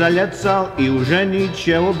jej zalecał i użenić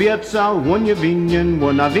się obiecał. On nie winien,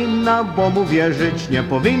 ona winna, bo mu wierzyć nie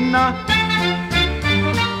powinna.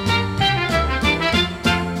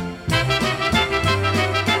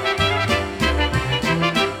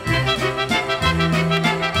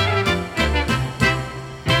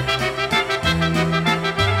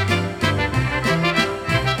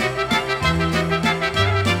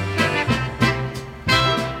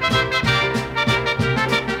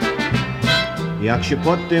 Jak się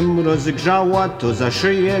po tym rozgrzała, to za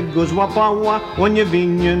szyję go złapała. On nie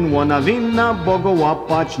winien, ona winna, bo go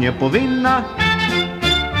łapać nie powinna.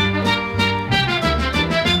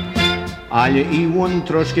 Ale i on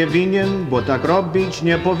troszkę winien, bo tak robić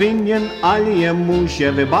nie powinien. Ale jemu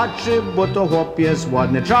się wybaczy, bo to chłopiec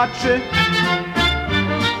ładny czaczy.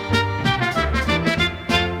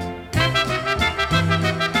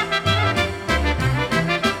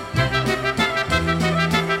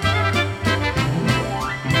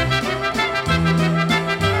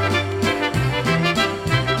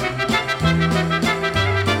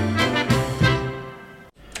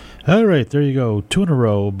 All right, there you go. 2 in a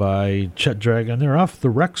row by Chet Dragon. They're off the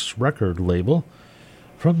Rex record label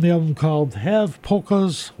from the album called Have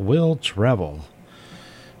Polkas Will Travel.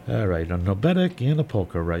 All right, a Nobetic and a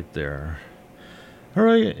polka right there. All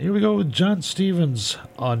right, here we go with John Stevens,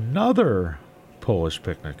 another Polish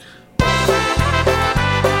picnic.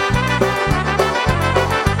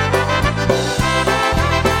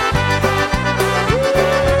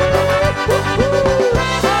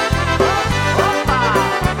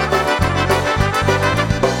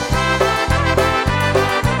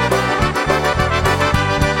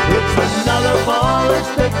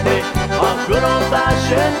 Picnic, a good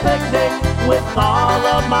old-fashioned picnic with all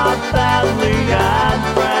of my family and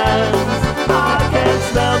friends. I can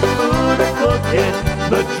smell the food cooking,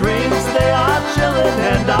 the drinks they are chilling,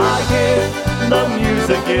 and I hear the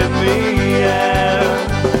music in the air.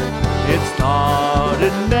 It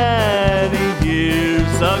started many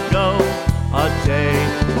years ago, a day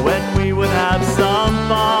when we would have some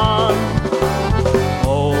fun.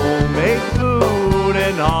 Homemade food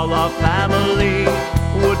and all our family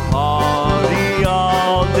would party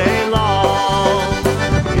all day long.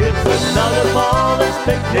 It's another Polish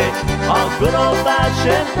picnic, a good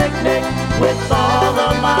old-fashioned picnic with all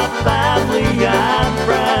of my family and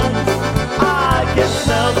friends. I can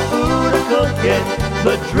smell the food cooking,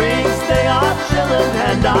 the drinks they are chilling,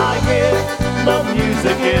 and I hear the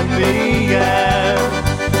music in the air.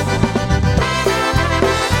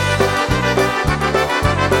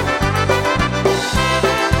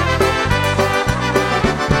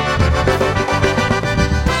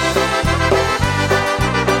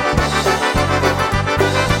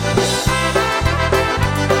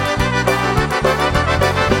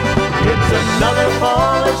 Another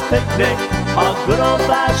Polish picnic, a good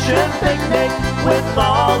old-fashioned picnic with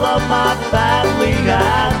all of my family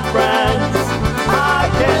and friends. I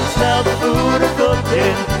can smell the food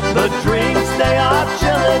cooking, the drinks they are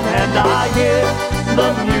chilling, and I hear the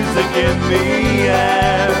music in the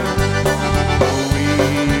air. We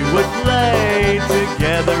would play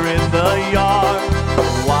together in the yard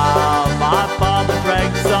while my father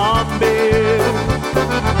drank some beer.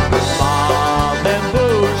 Mom and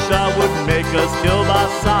Busha would make us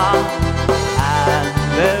kielbasa and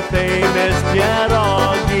their famous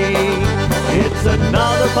pierogi. It's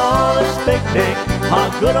another Polish picnic,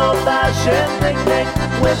 a good old-fashioned picnic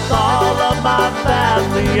with all of my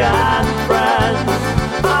family and friends.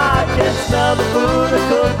 I can smell the food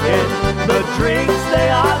cooking, the drinks they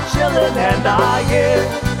are chilling, and I hear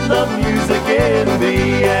the music in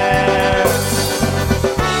the air.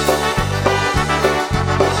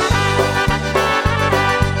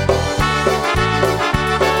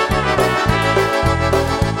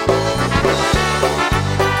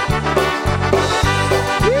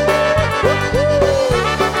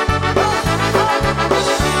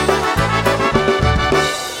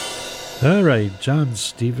 All right, John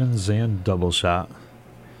Stevens and Double Shot.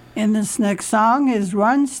 And this next song is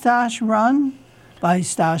Run, Stash, Run by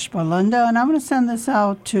Stash Belinda. And I'm going to send this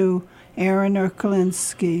out to Aaron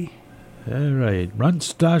Erklinski. All right, Run,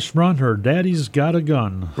 Stash, Run, her daddy's got a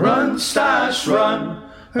gun. Run, Stash, run,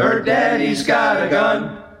 her daddy's got a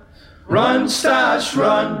gun. Run, Stash,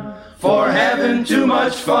 run, for having too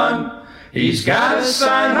much fun. He's got a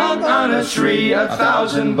sign hung on a tree,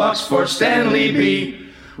 $1,000 for Stanley B.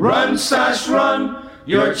 Run, Stash, run,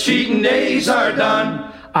 your cheating days are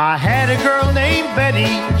done. I had a girl named Betty,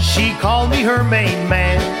 she called me her main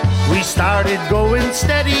man. We started going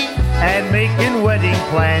steady and making wedding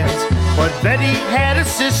plans. But Betty had a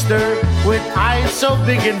sister with eyes so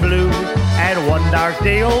big and blue. And one dark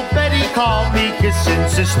day old Betty called me kissing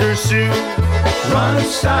Sister Sue. Run,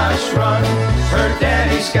 Stash, run, her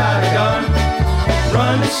daddy's got a gun.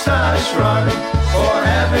 Run, Stash, run, for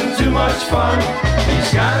having too much fun.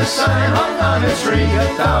 He's got a sign hung on a tree,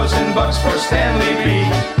 $1,000 for Stanley B.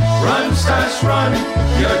 Run, Stash, run,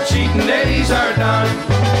 your cheating days are done.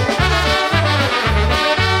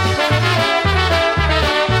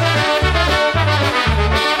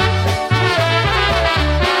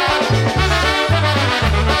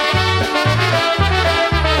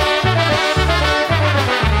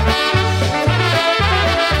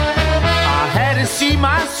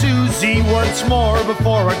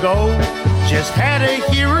 before I go. Just had to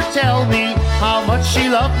hear her tell me how much she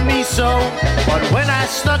loved me so. But when I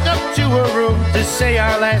snuck up to her room to say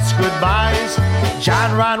our last goodbyes,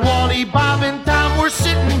 John, Ron, Wally, Bob, and Tom were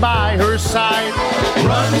sitting by her side.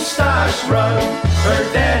 Run, Stash, run, her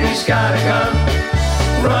daddy's got a gun.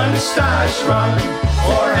 Run, Stash, run,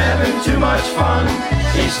 for having too much fun.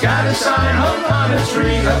 He's got a sign hung on a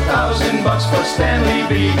tree, $1,000 for Stanley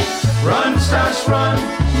B. Run, Stash, run,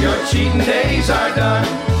 your cheating days are done.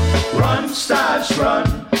 Run, Stash, run,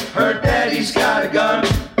 her daddy's got a gun.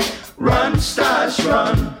 Run, Stash,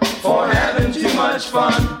 run, for having too much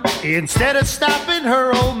fun. Instead of stopping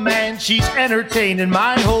her old man, she's entertaining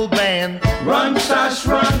my whole band. Run, Stash,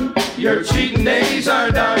 run, your cheating days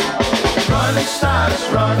are done. Run, Stash,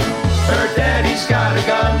 run, her daddy's got a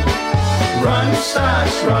gun. Run,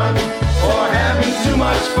 Stash, run, for having too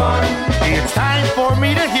much fun. It's time for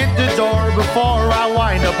me to hit the door before I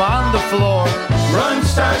wind up on the floor. Run,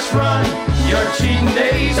 Stash, run, your cheating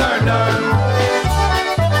days are done.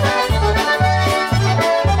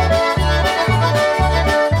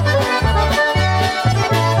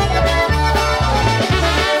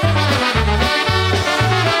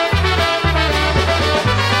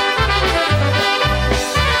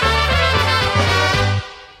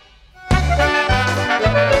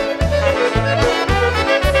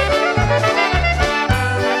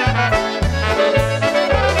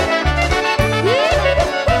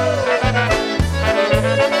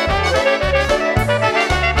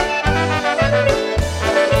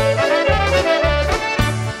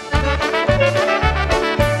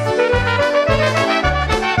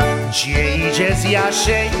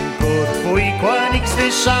 Jasieńku, twój konik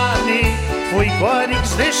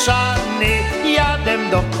zdyszany, jadę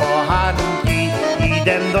do kochanki,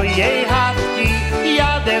 idę do jej chatki,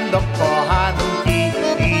 jadę do kochanki,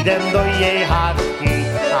 idę do jej chatki,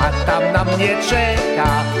 a tam na mnie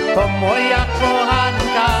czeka, to moja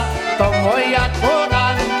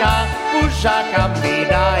kochanka, buziaka mi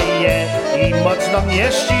daje i mocno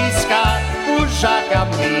mnie ściska, buziaka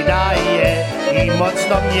mi daje i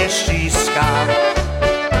mocno mnie ściska.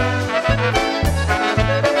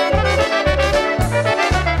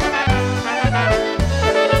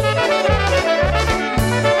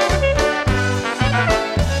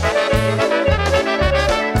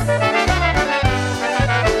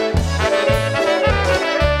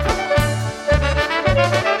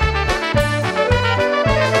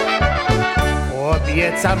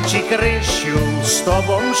 Obiecam ci, Krysiu, z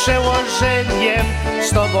tobą przełożeniem,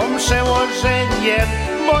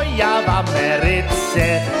 bo ja w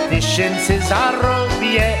Ameryce 1000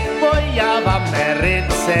 zarobię, bo ja w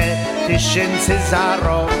Ameryce 1000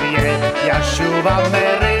 zarobię. Jasiu w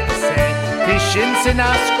Ameryce 1000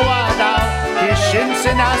 naskładał,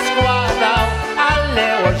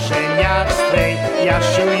 ale o żeniastwej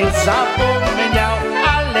Jasiu już zapomniał,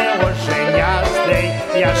 ale o żeniastwej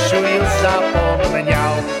Jasiu już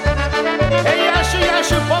zapomniał. Ej, Jasiu,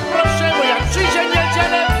 poproszę, bo jak przyjdzie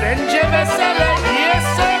niedzielę, będzie wesele,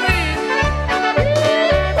 jest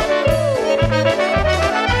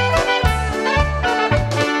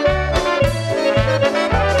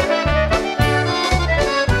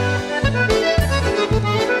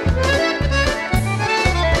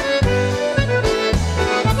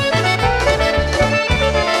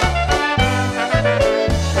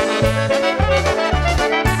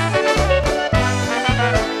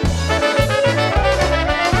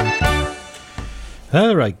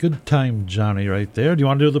All right, good time, Johnny, right there. Do you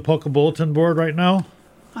want to do the polka bulletin board right now?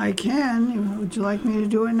 I can. Would you like me to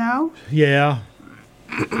do it now? Yeah.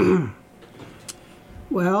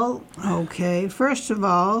 Well, okay. First of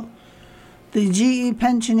all, the GE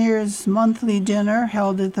Pensioners monthly dinner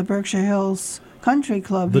held at the Berkshire Hills Country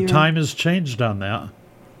Club The here. time has changed on that.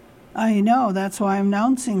 I know. That's why I'm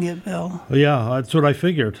announcing it, Bill. Yeah, that's what I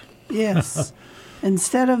figured. Yes.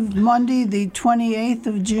 Instead of Monday, the 28th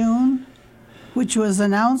of June, which was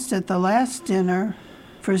announced at the last dinner,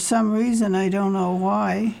 for some reason, I don't know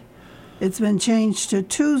why, it's been changed to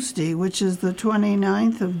Tuesday, which is the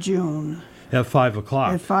 29th of June. At 5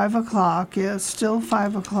 o'clock. At 5 o'clock, yes, still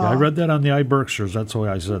 5 o'clock. Yeah, I read that on the iBerkshires. That's why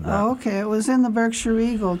I said that. Oh, okay, it was in the Berkshire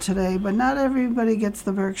Eagle today, but not everybody gets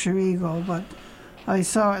the Berkshire Eagle, but I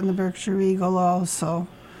saw it in the Berkshire Eagle also.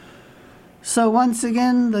 So once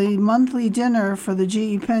again, the monthly dinner for the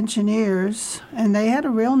GE Pensioners, and they had a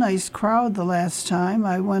real nice crowd the last time.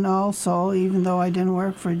 I went also, even though I didn't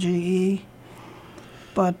work for GE.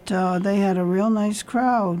 But they had a real nice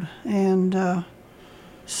crowd. And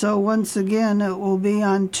so once again, it will be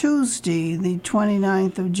on Tuesday, the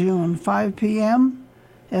 29th of June, 5 p.m.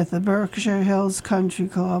 at the Berkshire Hills Country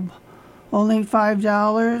Club Only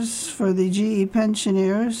 $5 for the GE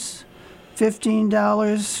pensioners,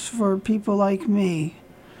 $15 for people like me.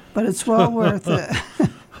 But it's well worth it.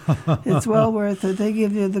 It's well worth it. They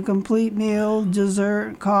give you the complete meal,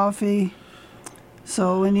 dessert, coffee,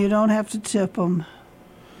 and you don't have to tip them.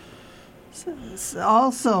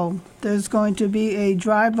 Also, there's going to be a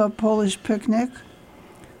drive-up Polish picnic.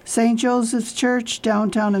 St. Joseph's Church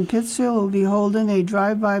downtown in Pittsfield will be holding a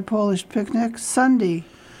drive-by Polish picnic Sunday,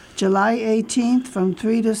 July 18th from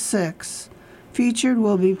 3 to 6. Featured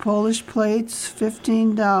will be Polish plates,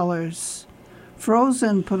 $15.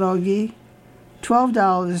 Frozen pierogi,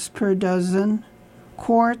 $12 per dozen.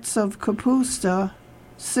 Quarts of kapusta,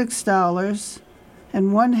 $6.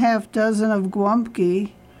 And 1/2 dozen of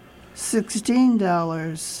gumpki,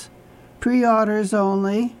 $16. Pre-orders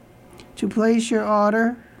only. To place your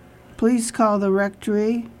order, please call the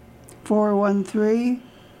rectory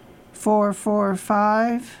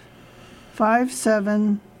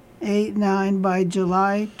 413-445-5789 by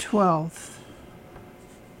July 12th.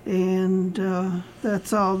 And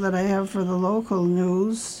that's all that I have for the local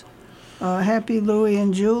news. Happy Louie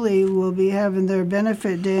and Julie will be having their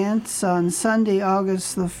benefit dance on Sunday,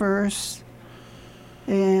 August the 1st.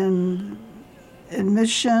 And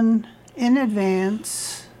admission in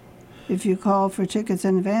advance, if you call for tickets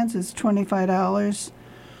in advance, it's $25.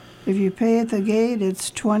 If you pay at the gate, it's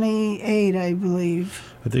 $28, I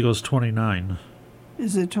believe. I think it was 29.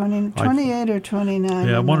 Is it 28 or 29?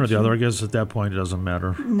 Yeah, I'm one not or the sure. other. I guess at that point it doesn't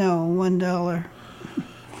matter. No, $1. No.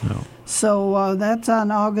 So that's on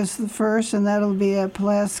August the 1st, and that'll be at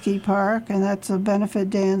Pulaski Park, and that's a benefit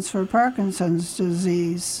dance for Parkinson's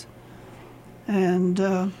disease. And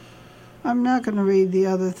I'm not going to read the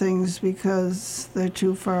other things because they're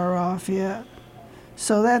too far off yet.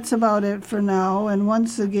 So that's about it for now. And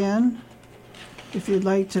once again, if you'd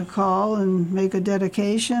like to call and make a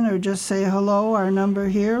dedication or just say hello, our number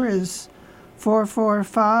here is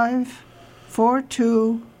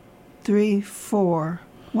 445-4234.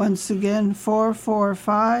 Once again,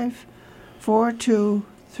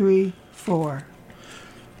 445-4234.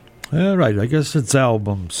 All right, I guess it's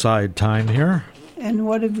album side time here. And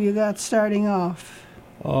what have you got starting off?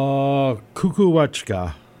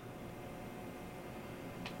 Kukuwachka.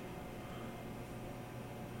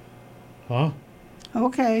 Huh?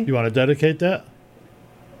 Okay. You want to dedicate that?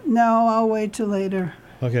 No, I'll wait till later.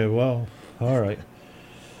 Okay, well, all right.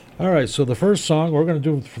 All right, so the first song we're going to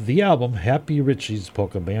do for the album, Happy Richie's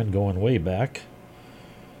Polka Band, going way back.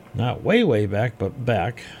 Not way, way back, but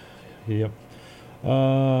back. Yep.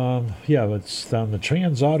 Yeah, it's on the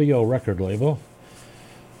Trans Audio record label,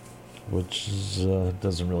 which is,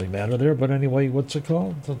 doesn't really matter there. But anyway, what's it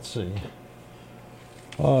called? Let's see.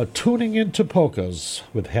 Tuning into Polkas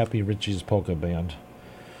with Happy Richie's Polka Band.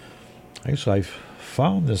 Actually, I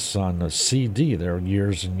found this on a CD there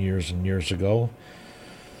years and years and years ago,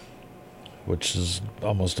 which is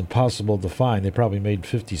almost impossible to find. They probably made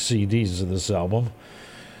 50 CDs of this album.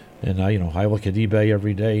 And I look at eBay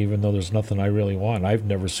every day, even though there's nothing I really want. I've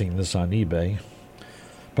never seen this on eBay.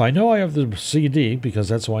 But I know I have the CD because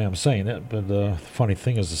that's why I'm saying it. But the funny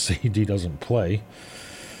thing is the CD doesn't play.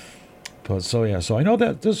 But so I know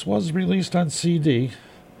that this was released on CD.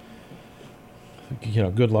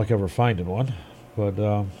 Good luck ever finding one. But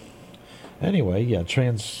anyway, yeah,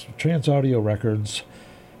 Trans Audio Records,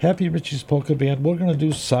 Happy Richie's Polka Band. We're going to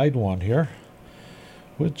do side one here,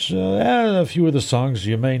 which a few of the songs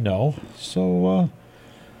you may know. So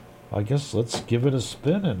I guess let's give it a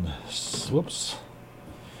spin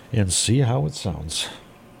and see how it sounds.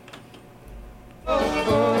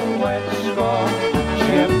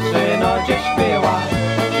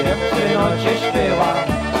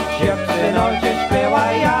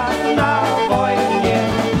 Jak na wojnie,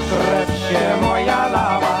 wreszcie moja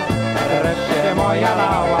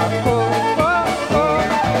lała,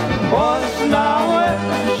 poznałem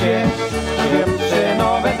się,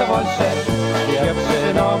 dziewczynowe dworze,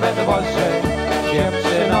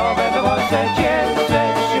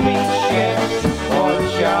 dziecesz mi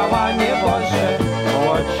się,ociała nie Boże,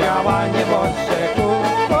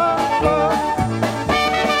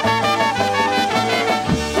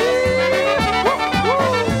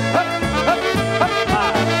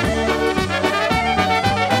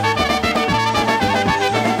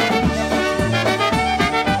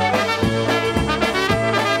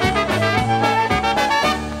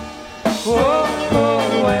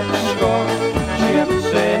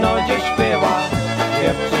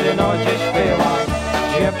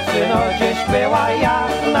 dziewczyno gdzieś była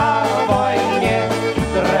jak na wojnie.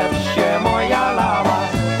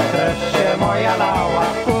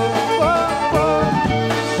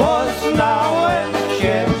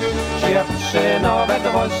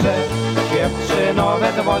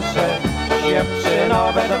 dworze,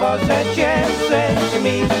 dziewczyno we dworze, cieszyć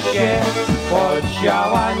mi się.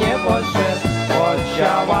 Podziała nie Boże,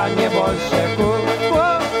 podziała nie Boże, ku, ku,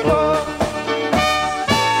 ku.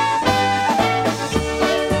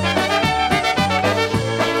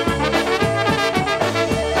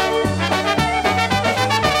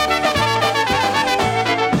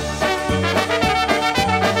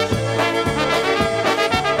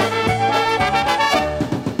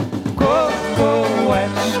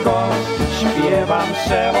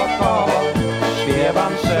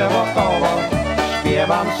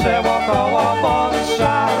 Śpiewam se wokoło, bo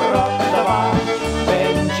rok dwa.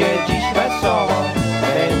 Będzie dziś wesoło,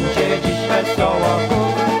 będzie dziś wesoło.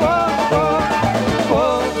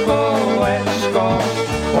 Kółeczko,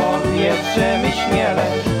 powiedzmy śmiele,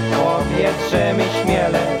 powiedzmy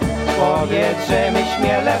śmiele, powiedzmy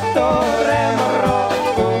śmiele, w którym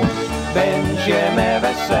roku będziemy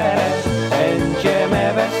wesele,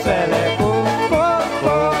 będziemy wesele.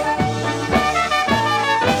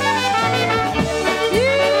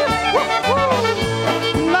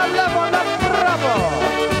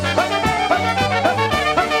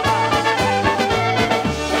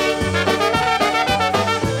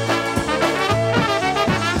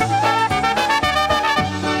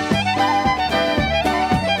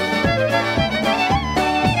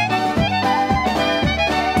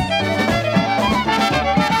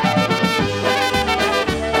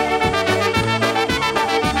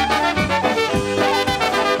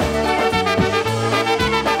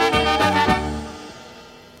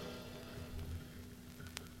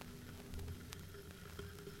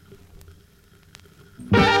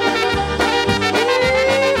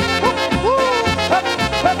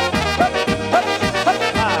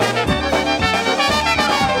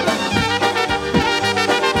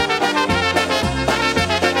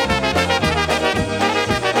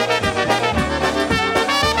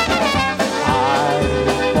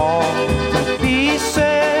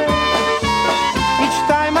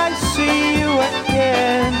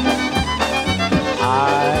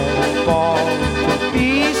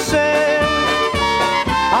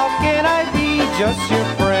 Just your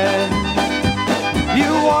friend.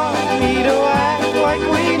 You want me to act like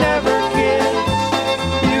we never kissed.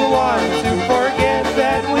 You want to forget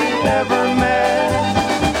that we never met.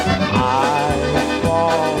 I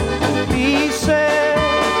fall to pieces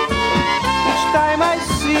each time I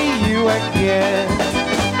see you again.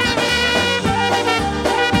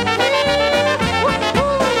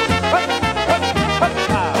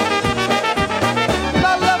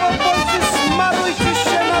 Na lewo, bądźcie, smarujcie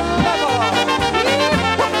się na lewo.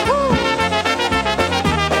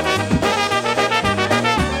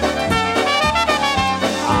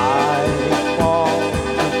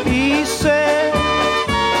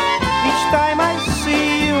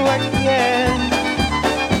 Again,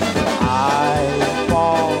 I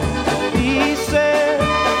fall to pieces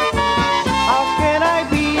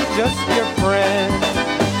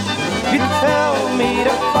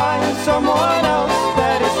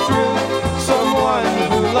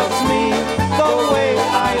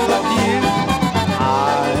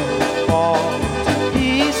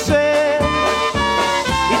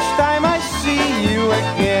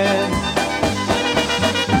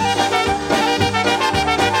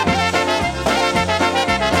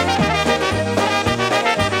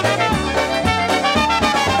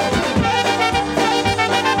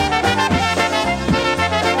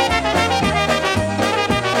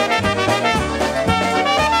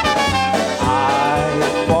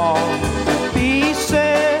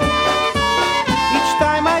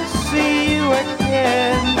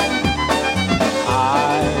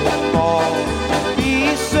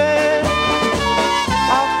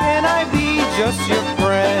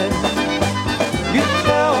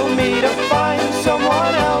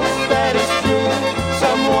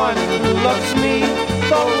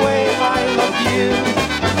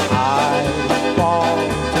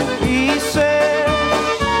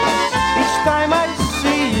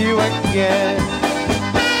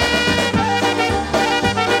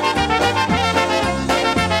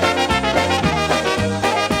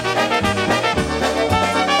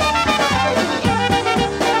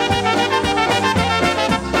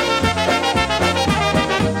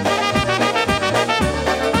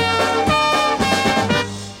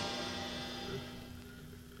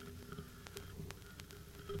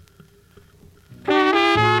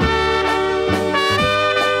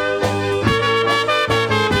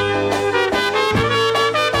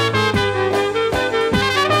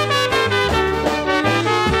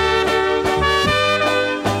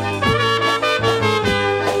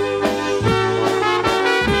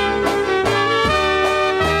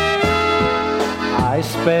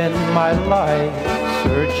boy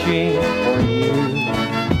searching for you.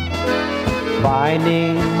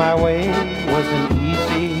 Finding my way wasn't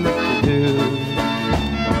easy to do,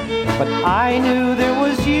 but I knew there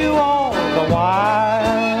was you all the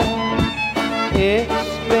while.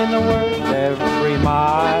 It's been worth every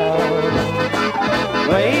mile.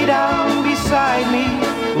 Lay down beside me,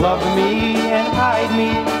 love me and hide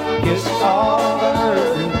me, kiss all the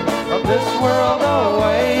hurt of this world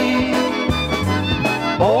away.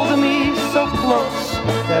 Hold me so close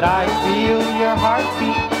that I feel your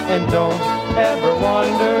heartbeat and don't ever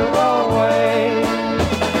wander away.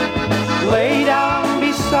 Lay down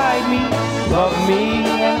beside me, love me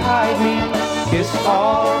and hide me, kiss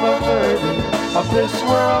all the burden of this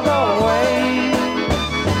world away.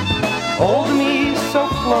 Hold me so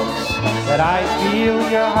close that I feel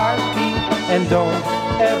your heartbeat and don't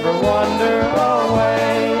ever wander away.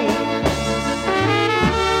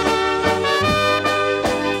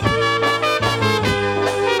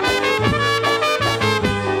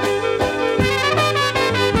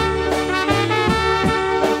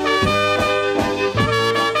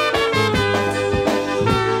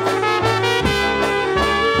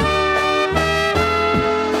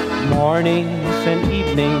 Mornings and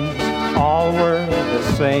evenings all were the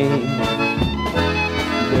same.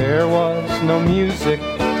 There was no music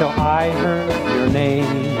till I heard your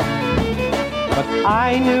name. But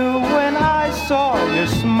I knew when I saw your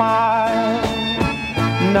smile,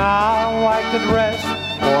 now I could rest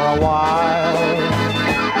for a while.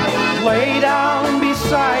 Lay down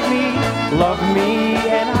beside me, love me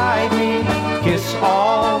and hide me, kiss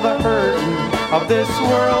all the burden of this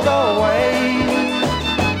world away.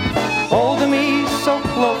 Hold me so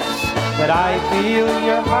close that I feel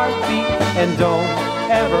your heartbeat and don't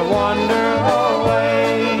ever wander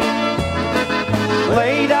away.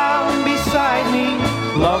 Lay down beside me,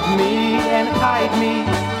 love me and hide me,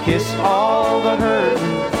 kiss all the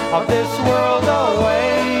burden of this world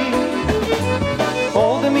away.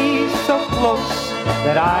 Hold me so close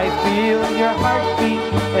that I feel your heartbeat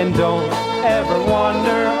and don't ever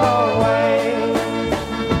wander away.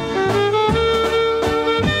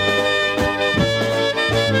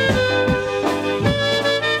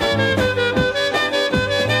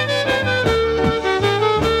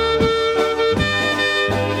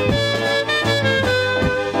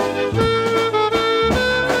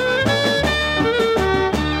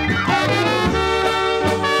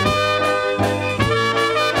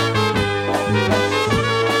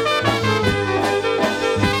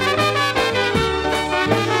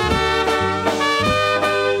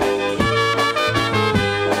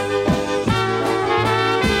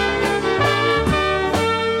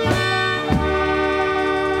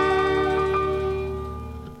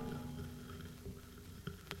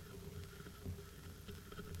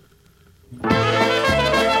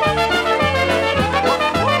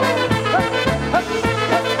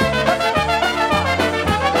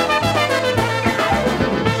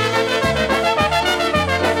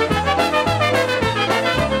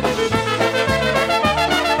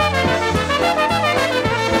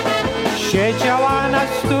 Siedziała na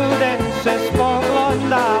studence,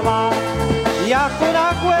 spoglądała, jak ona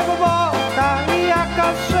głęboka i jaka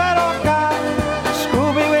szeroka.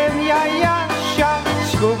 Zgubiłem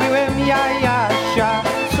ja Jasia,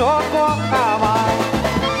 co kochała.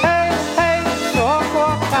 Hej, hej, co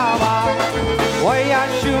kochała. O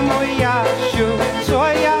Jasiu, mój Jasiu, co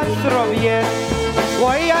ja zrobię?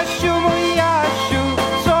 O Jasiu, mój Jasiu,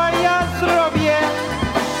 co ja zrobię?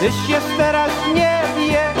 Tyś jest teraz nie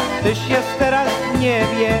wie, tyś jest teraz nie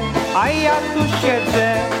wie, a ja tu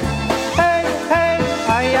siedzę. Hej, hej,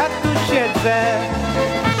 a ja tu siedzę.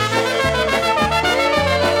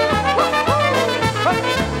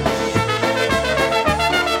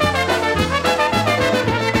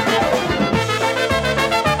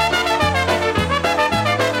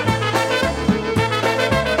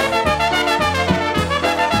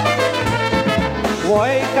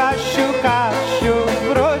 Oj, Kasiu, Kasiu,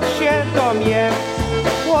 wróć się do mnie.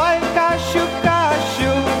 Oj, Kasiu,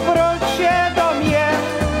 Kasiu, wróć się do mnie.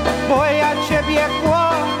 Bo ja Ciebie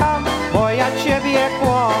kocham, bo ja Ciebie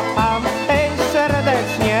kocham. Hej,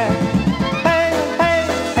 serdecznie, hej, hej,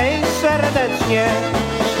 hej, serdecznie.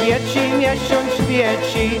 Świeci miesiąc,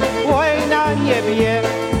 świeci, oj, na niebie.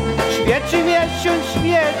 Świeci miesiąc,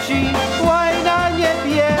 świeci, oj, na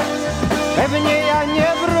niebie. Pewnie ja nie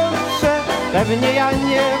wrócę, pewnie ja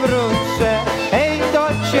nie wrócę, hej do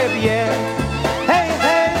Ciebie, hej,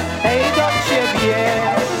 hej, hej do Ciebie.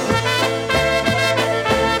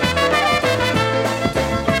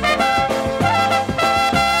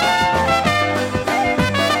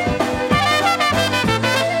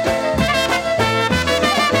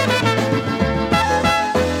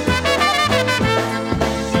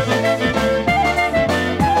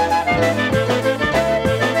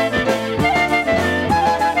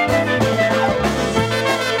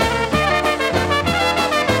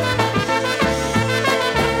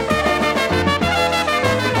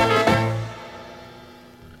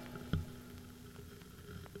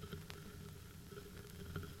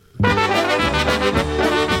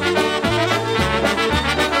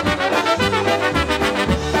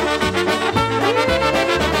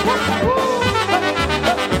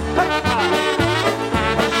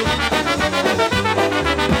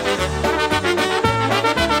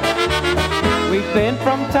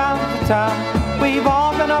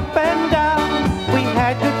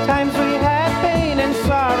 Sometimes we had pain and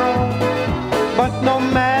sorrow, but no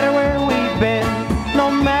matter where we've been,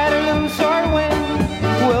 no matter lose or win,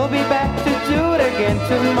 we'll be back to do it again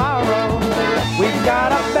tomorrow. We've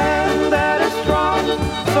got a band that is strong,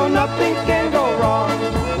 so nothing can go wrong.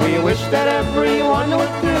 We wish that everyone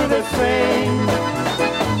would do the same.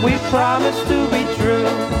 We promise to be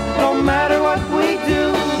true, no matter what we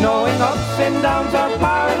do, knowing ups and downs are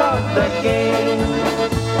part of the game.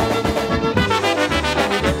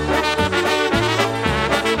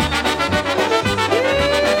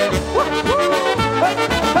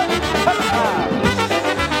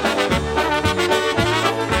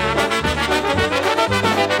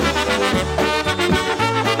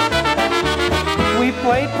 We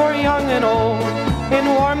played for young and old, in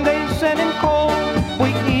warm days and in cold.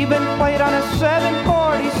 We even played on a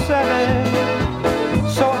 747.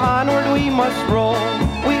 So onward we must roll.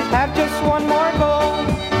 We have just one more goal.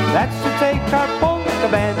 That's to take our polka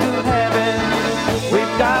band to heaven.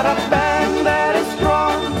 We've got a band that is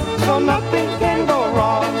strong, so nothing can go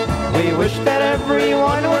wrong. We wish that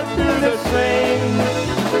everyone would do the same.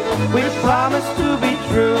 We promise to be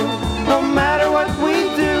true, no matter what we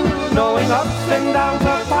do, knowing ups and downs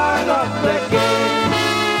are part of the game.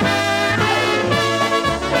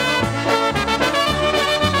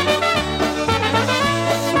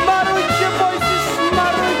 Smarucie, boysy,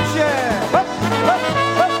 smarucie! Hop, hop,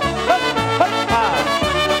 hop, hop, hop, hop.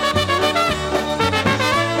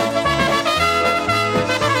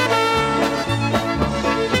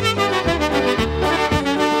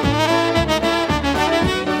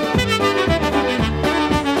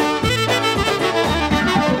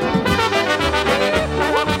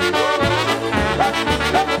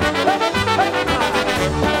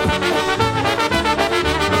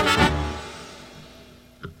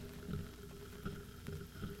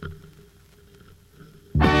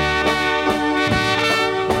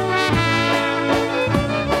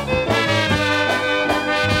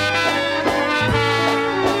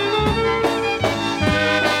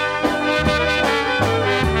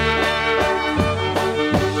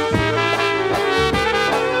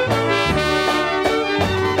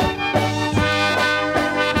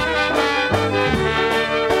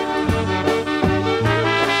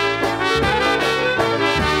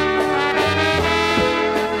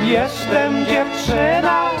 Jestem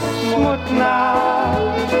dziewczyna smutna,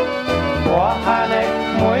 kochanek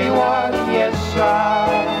mój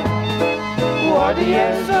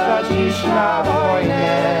odjeżdża dziś na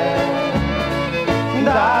wojnę.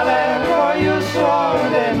 Daleko już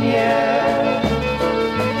ode mnie,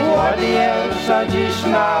 odjeżdża dziś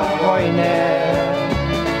na wojnę.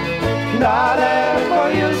 Daleko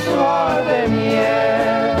już ode mnie,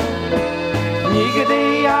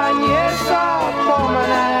 nigdy ja nie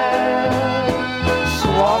zapomnę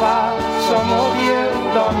słowa, co mówił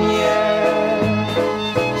do mnie,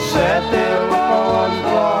 że tylko on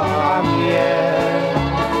kocha mnie.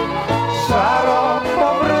 Za rok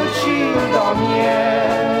powróci do mnie,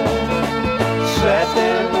 że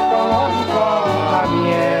tylko on kocha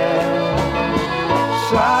mnie.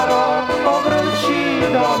 Za rok powróci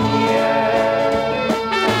do mnie.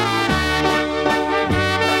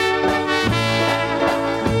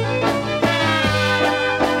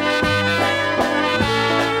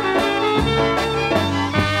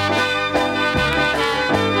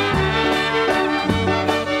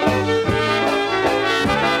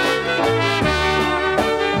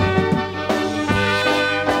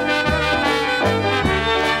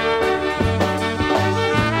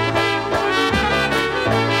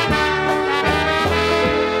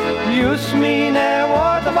 Już minęło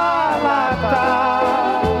 2 lata,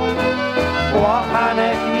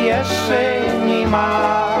 kochanek jeszcze nie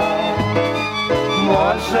ma.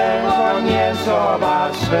 Może go nie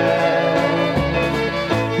zobaczę,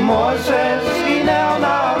 może zginął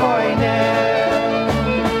na wojnie.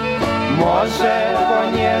 Może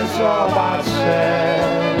go nie zobaczę,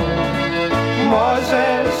 może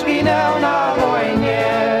zginął na wojnie.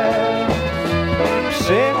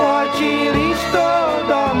 Przychodzi list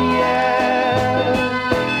do mnie,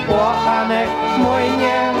 kochanek mój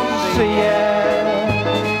nie żyje.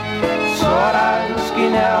 Wczoraj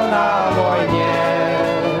zginął na wojnie,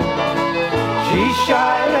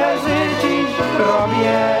 dzisiaj leży dziś w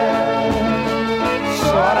grobie.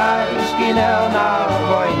 Wczoraj zginął na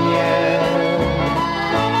wojnie,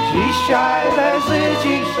 dzisiaj leży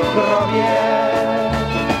dziś w grobie.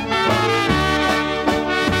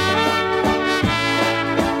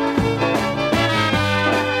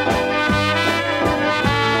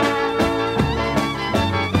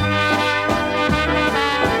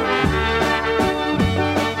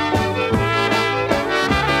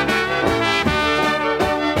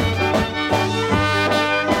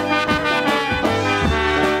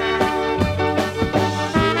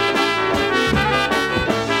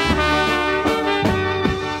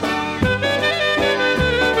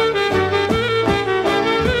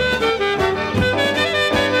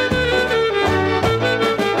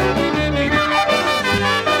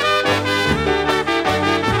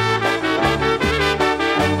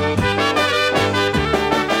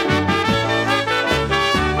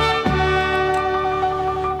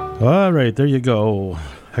 All right, there you go.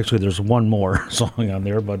 Actually, there's one more song on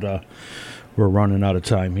there, but we're running out of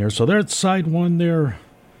time here. So there's side one there.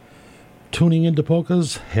 Tuning into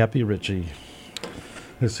polkas, Happy Richie.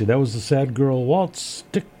 Let's see, that was the Sad Girl Waltz,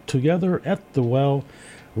 Stick Together at the Well,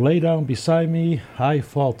 Lay Down Beside Me, I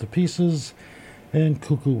Fall to Pieces, and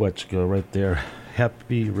Kukuwechka right there.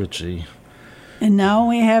 Happy Richie. And now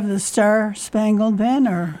we have the Star Spangled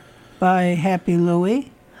Banner by Happy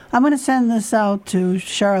Louie. I'm going to send this out to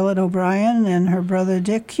Charlotte O'Brien and her brother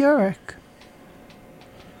Dick Urich.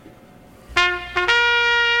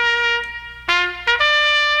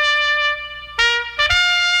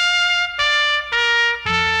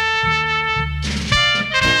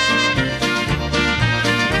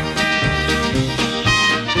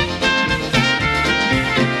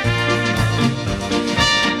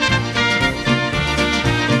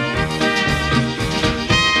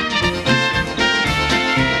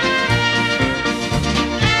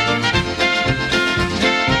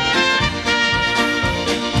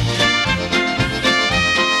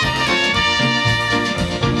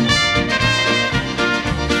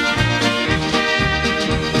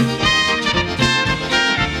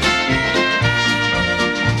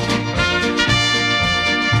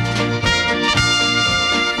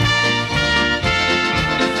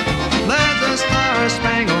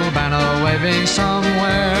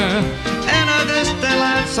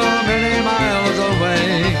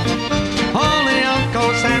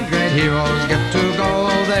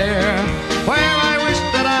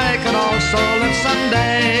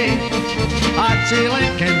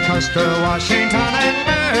 Washington and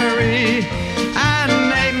Murray, and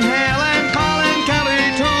Nathan Hale and Colin Kelly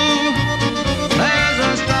too. There's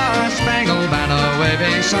a star-spangled banner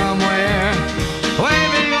waving somewhere,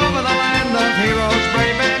 waving over the land of heroes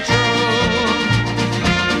brave and true.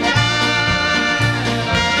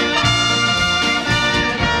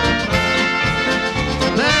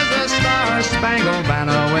 There's a star-spangled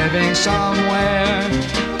banner waving somewhere,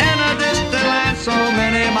 in a distant land so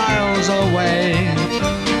many miles away.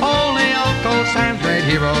 And great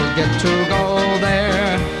heroes get to go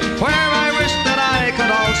there, where I wish that I could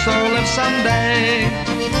also live someday.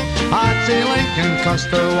 I'd see Lincoln,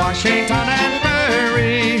 Custer, Washington, and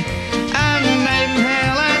Murray, and Nathan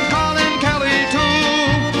Hale and Colin Kelly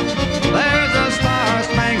too. There's a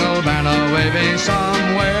star-spangled banner waving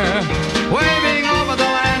somewhere, waving over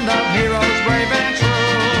the land of heroes brave and true.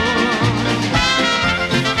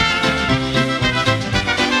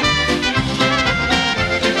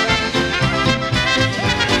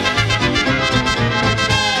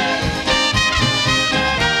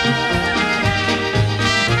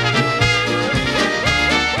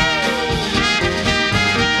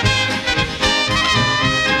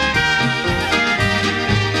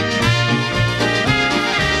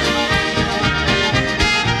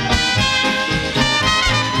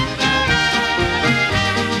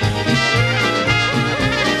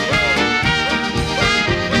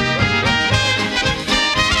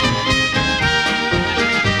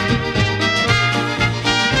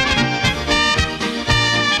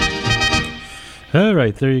 All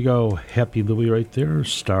right, there you go. Happy Louie right there,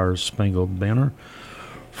 Star Spangled Banner.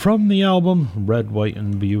 From the album Red, White,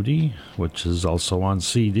 and Beauty, which is also on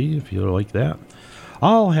CD, if you like that.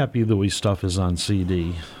 All Happy Louie stuff is on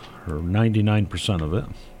CD, or 99% of it.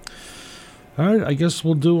 All right, I guess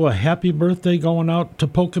we'll do a happy birthday going out to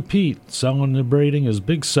Polka Pete, celebrating his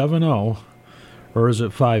big 7-0, or is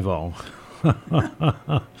it 5-0?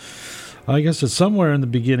 I guess it's somewhere in the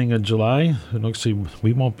beginning of July. And actually,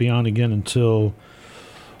 we won't be on again until,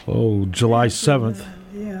 July 7th.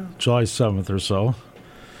 Yeah. July 7th or so.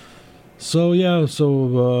 So,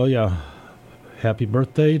 happy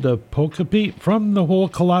birthday to Polka Pete from the whole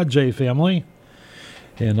Collage family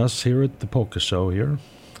and us here at the Polka Show here.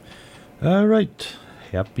 All right,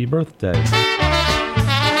 happy birthday.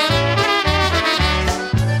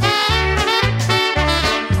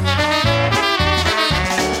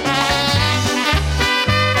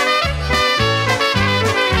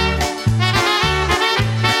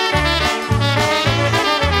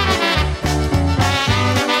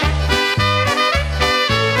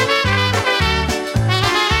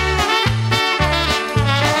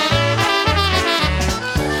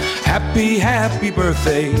 Happy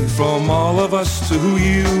birthday from all of us to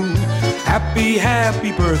you.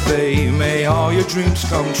 Happy birthday, may all your dreams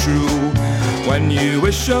come true. When you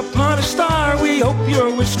wish upon a star, we hope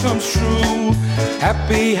your wish comes true.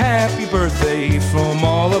 Happy birthday from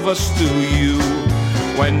all of us to you.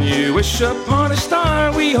 When you wish upon a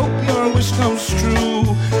star, we hope your wish comes true.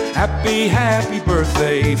 Happy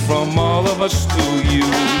birthday from all of us to you.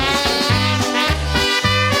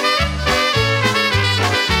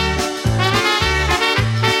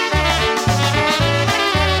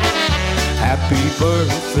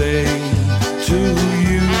 birthday to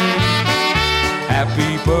you.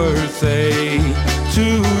 Happy birthday to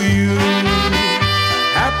you.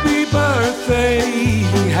 Happy birthday,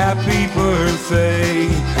 happy birthday,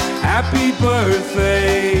 happy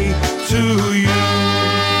birthday to you.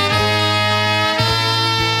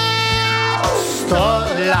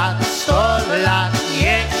 100 lat,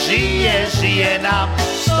 niech żyje nam.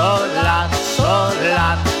 100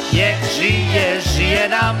 lat, niech żyje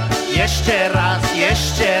nam. Jeszcze raz,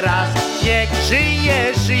 niech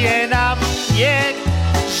żyje nam. Niech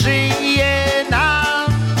żyje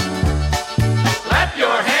nam. Clap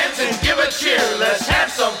your hands and give a cheer. Let's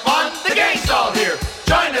have some fun. The gang's all here.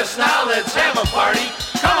 Join us now. Let's have a party.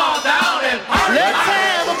 Come on down and party. Let's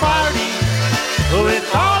have a party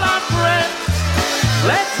with all our friends.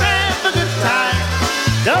 Let's have a good time.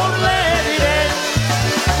 Don't let it end.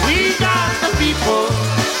 We got the people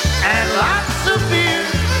and lots of beer.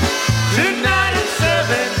 Tonight at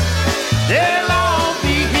 7, they'll all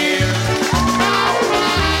be here.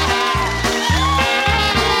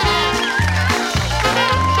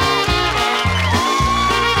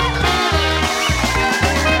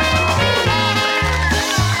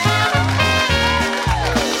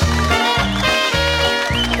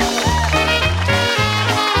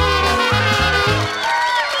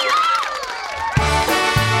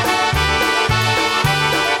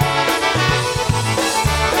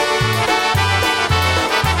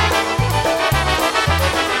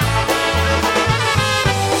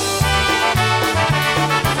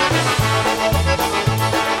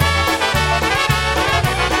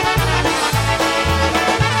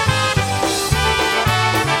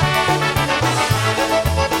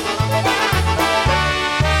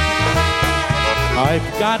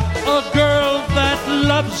 I've got a girl that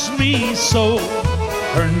loves me so.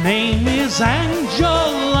 Her name is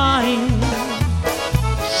Angeline.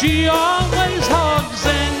 She always hugs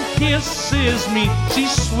and kisses me.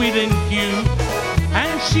 She's sweet and cute,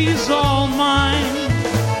 and she's all mine.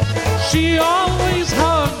 She always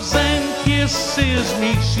hugs and kisses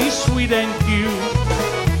me. She's sweet and cute,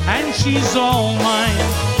 and she's all mine.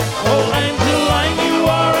 Oh, Angeline, you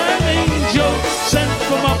are an angel sent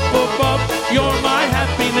from up above. You're my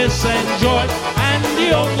happiness and joy, and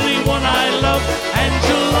the only one I love.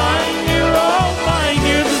 Angeline, you're all mine.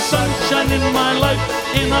 You're the sunshine in my life.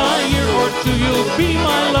 In a year or two, you'll be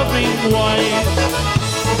my loving wife.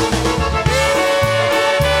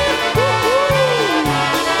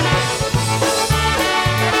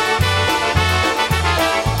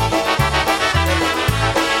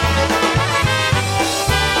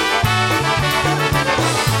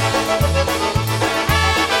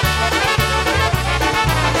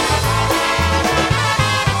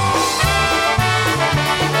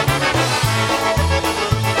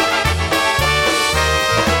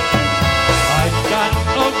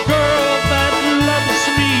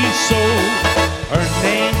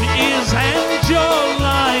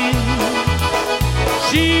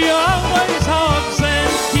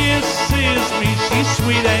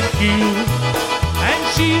 Sweet and cute, and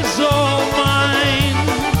she's all mine.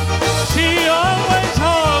 She always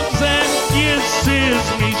hugs and kisses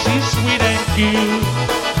me. She's sweet and cute,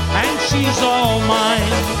 and she's all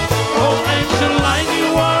mine. Oh, Angeline, you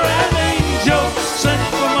are an angel sent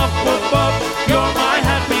from up above. You're my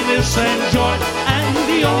happiness and joy, and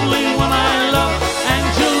the only one I love.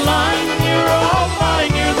 Angeline, you're all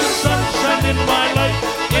mine. You're the sunshine in my life.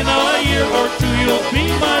 In a year or two, you'll be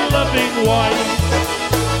my loving wife.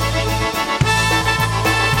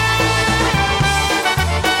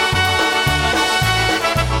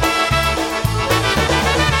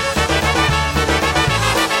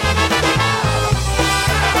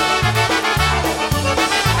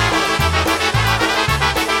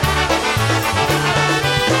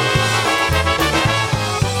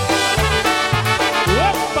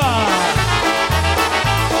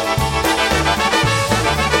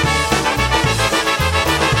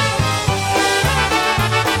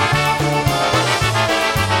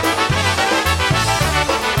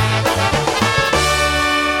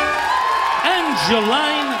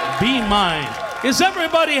 Angeline, be mine. Is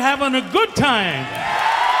everybody having a good time?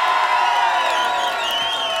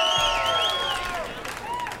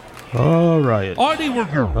 All right. Artie,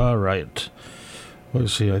 all right.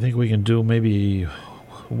 Let's see. I think we can do maybe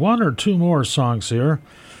one or two more songs here.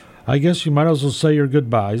 I guess you might as well say your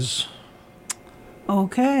goodbyes.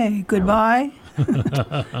 Okay. Goodbye.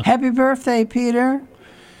 Happy birthday, Peter.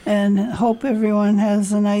 And hope everyone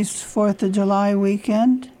has a nice 4th of July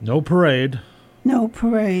weekend. No parade. No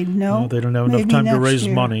parade, no. They don't have enough time to raise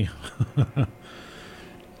money.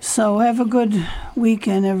 So have a good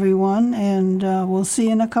weekend, everyone, and we'll see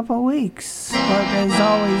you in a couple of weeks. But as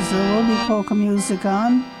always, there will be polka music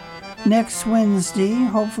on next Wednesday.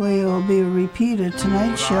 Hopefully it'll be a repeat of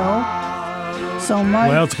tonight's show. So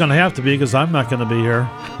Mike... Well, it's going to have to be because I'm not going to be here.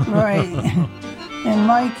 Right. And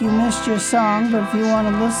Mike, you missed your song, but if you want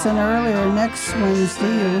to listen earlier next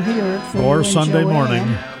Wednesday, you'll hear it. Or Sunday morning.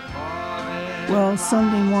 Well,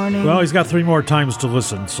 Sunday morning. Well, he's got 3 more times to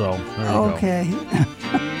listen, so there you okay. go.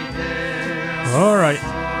 All right.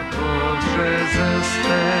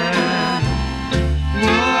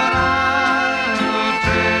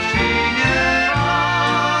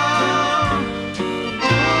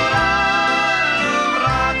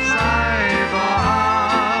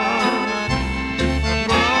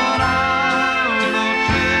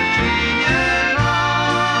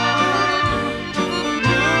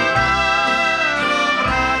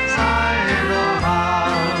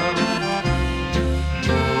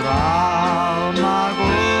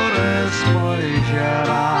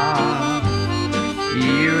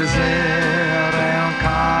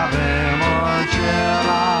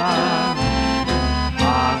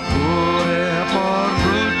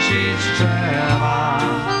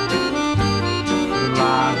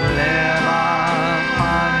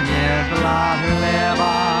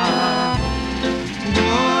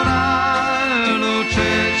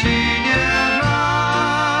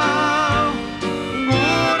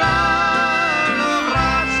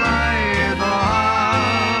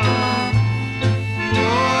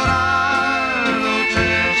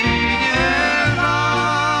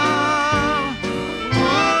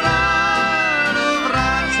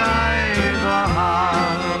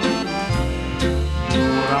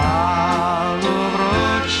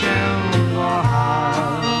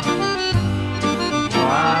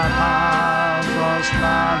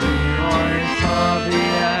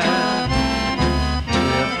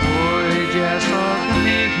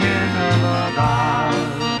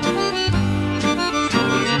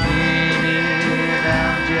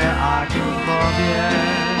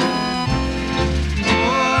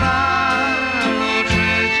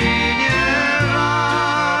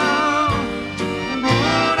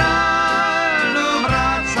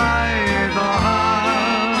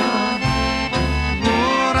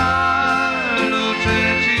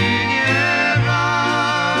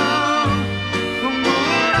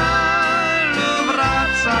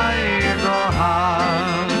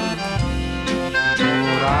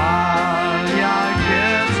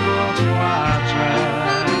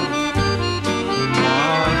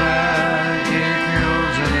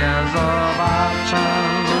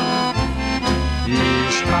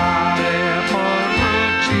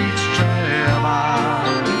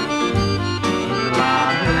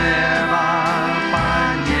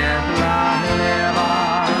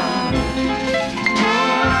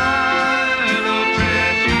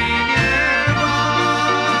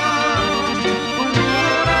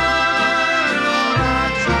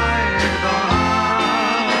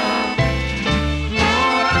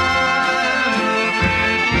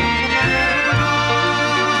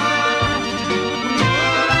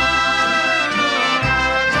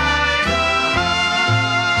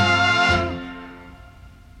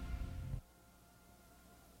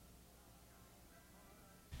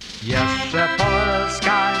 Jeszcze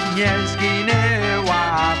Polska nie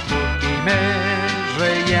zginęła, póki my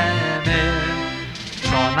żyjemy.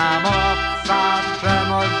 Co nam obca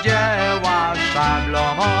przemoc dzieła, szablą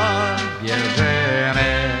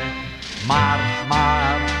odbierzemy. Marsz,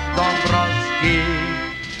 marsz Dąbrowski,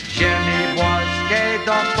 ziemi włoskiej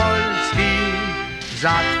do Polski,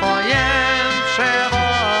 za twoim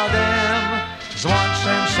przewodem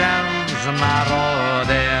złączę się z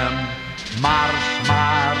narodem. Marsz,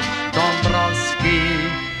 marsz Dąbrowski,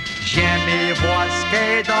 ziemi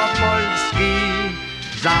włoskiej do Polski,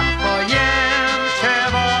 za twoim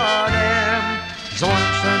przewodem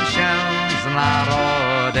złączę się z narodem.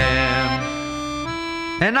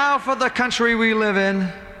 And now for the country we live in,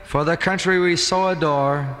 for the country we so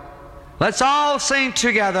adore, let's all sing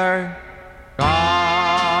together.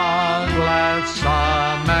 God bless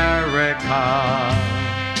America,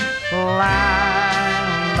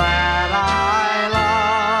 land that I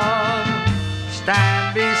love.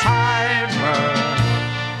 Stand beside her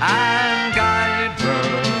and guide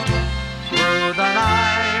her through the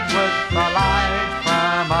night with the light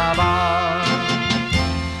from above.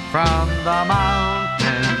 From the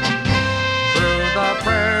mountain, through the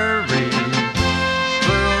prairie,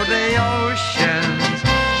 through the oceans,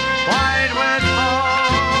 wide with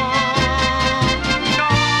foam.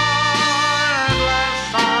 God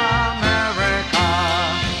bless America,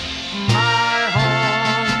 my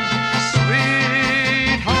home,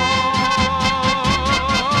 sweet home.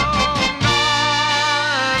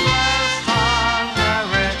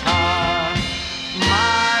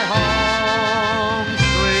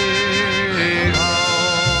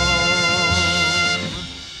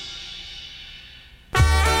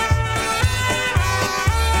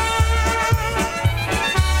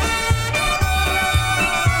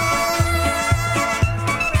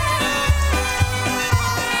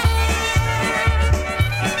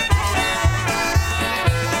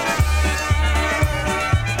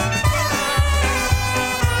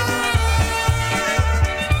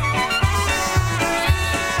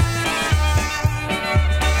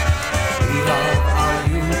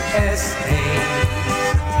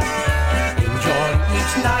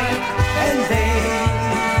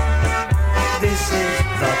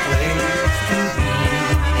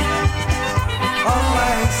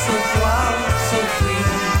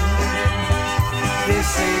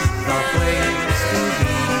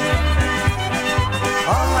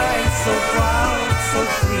 so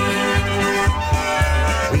free.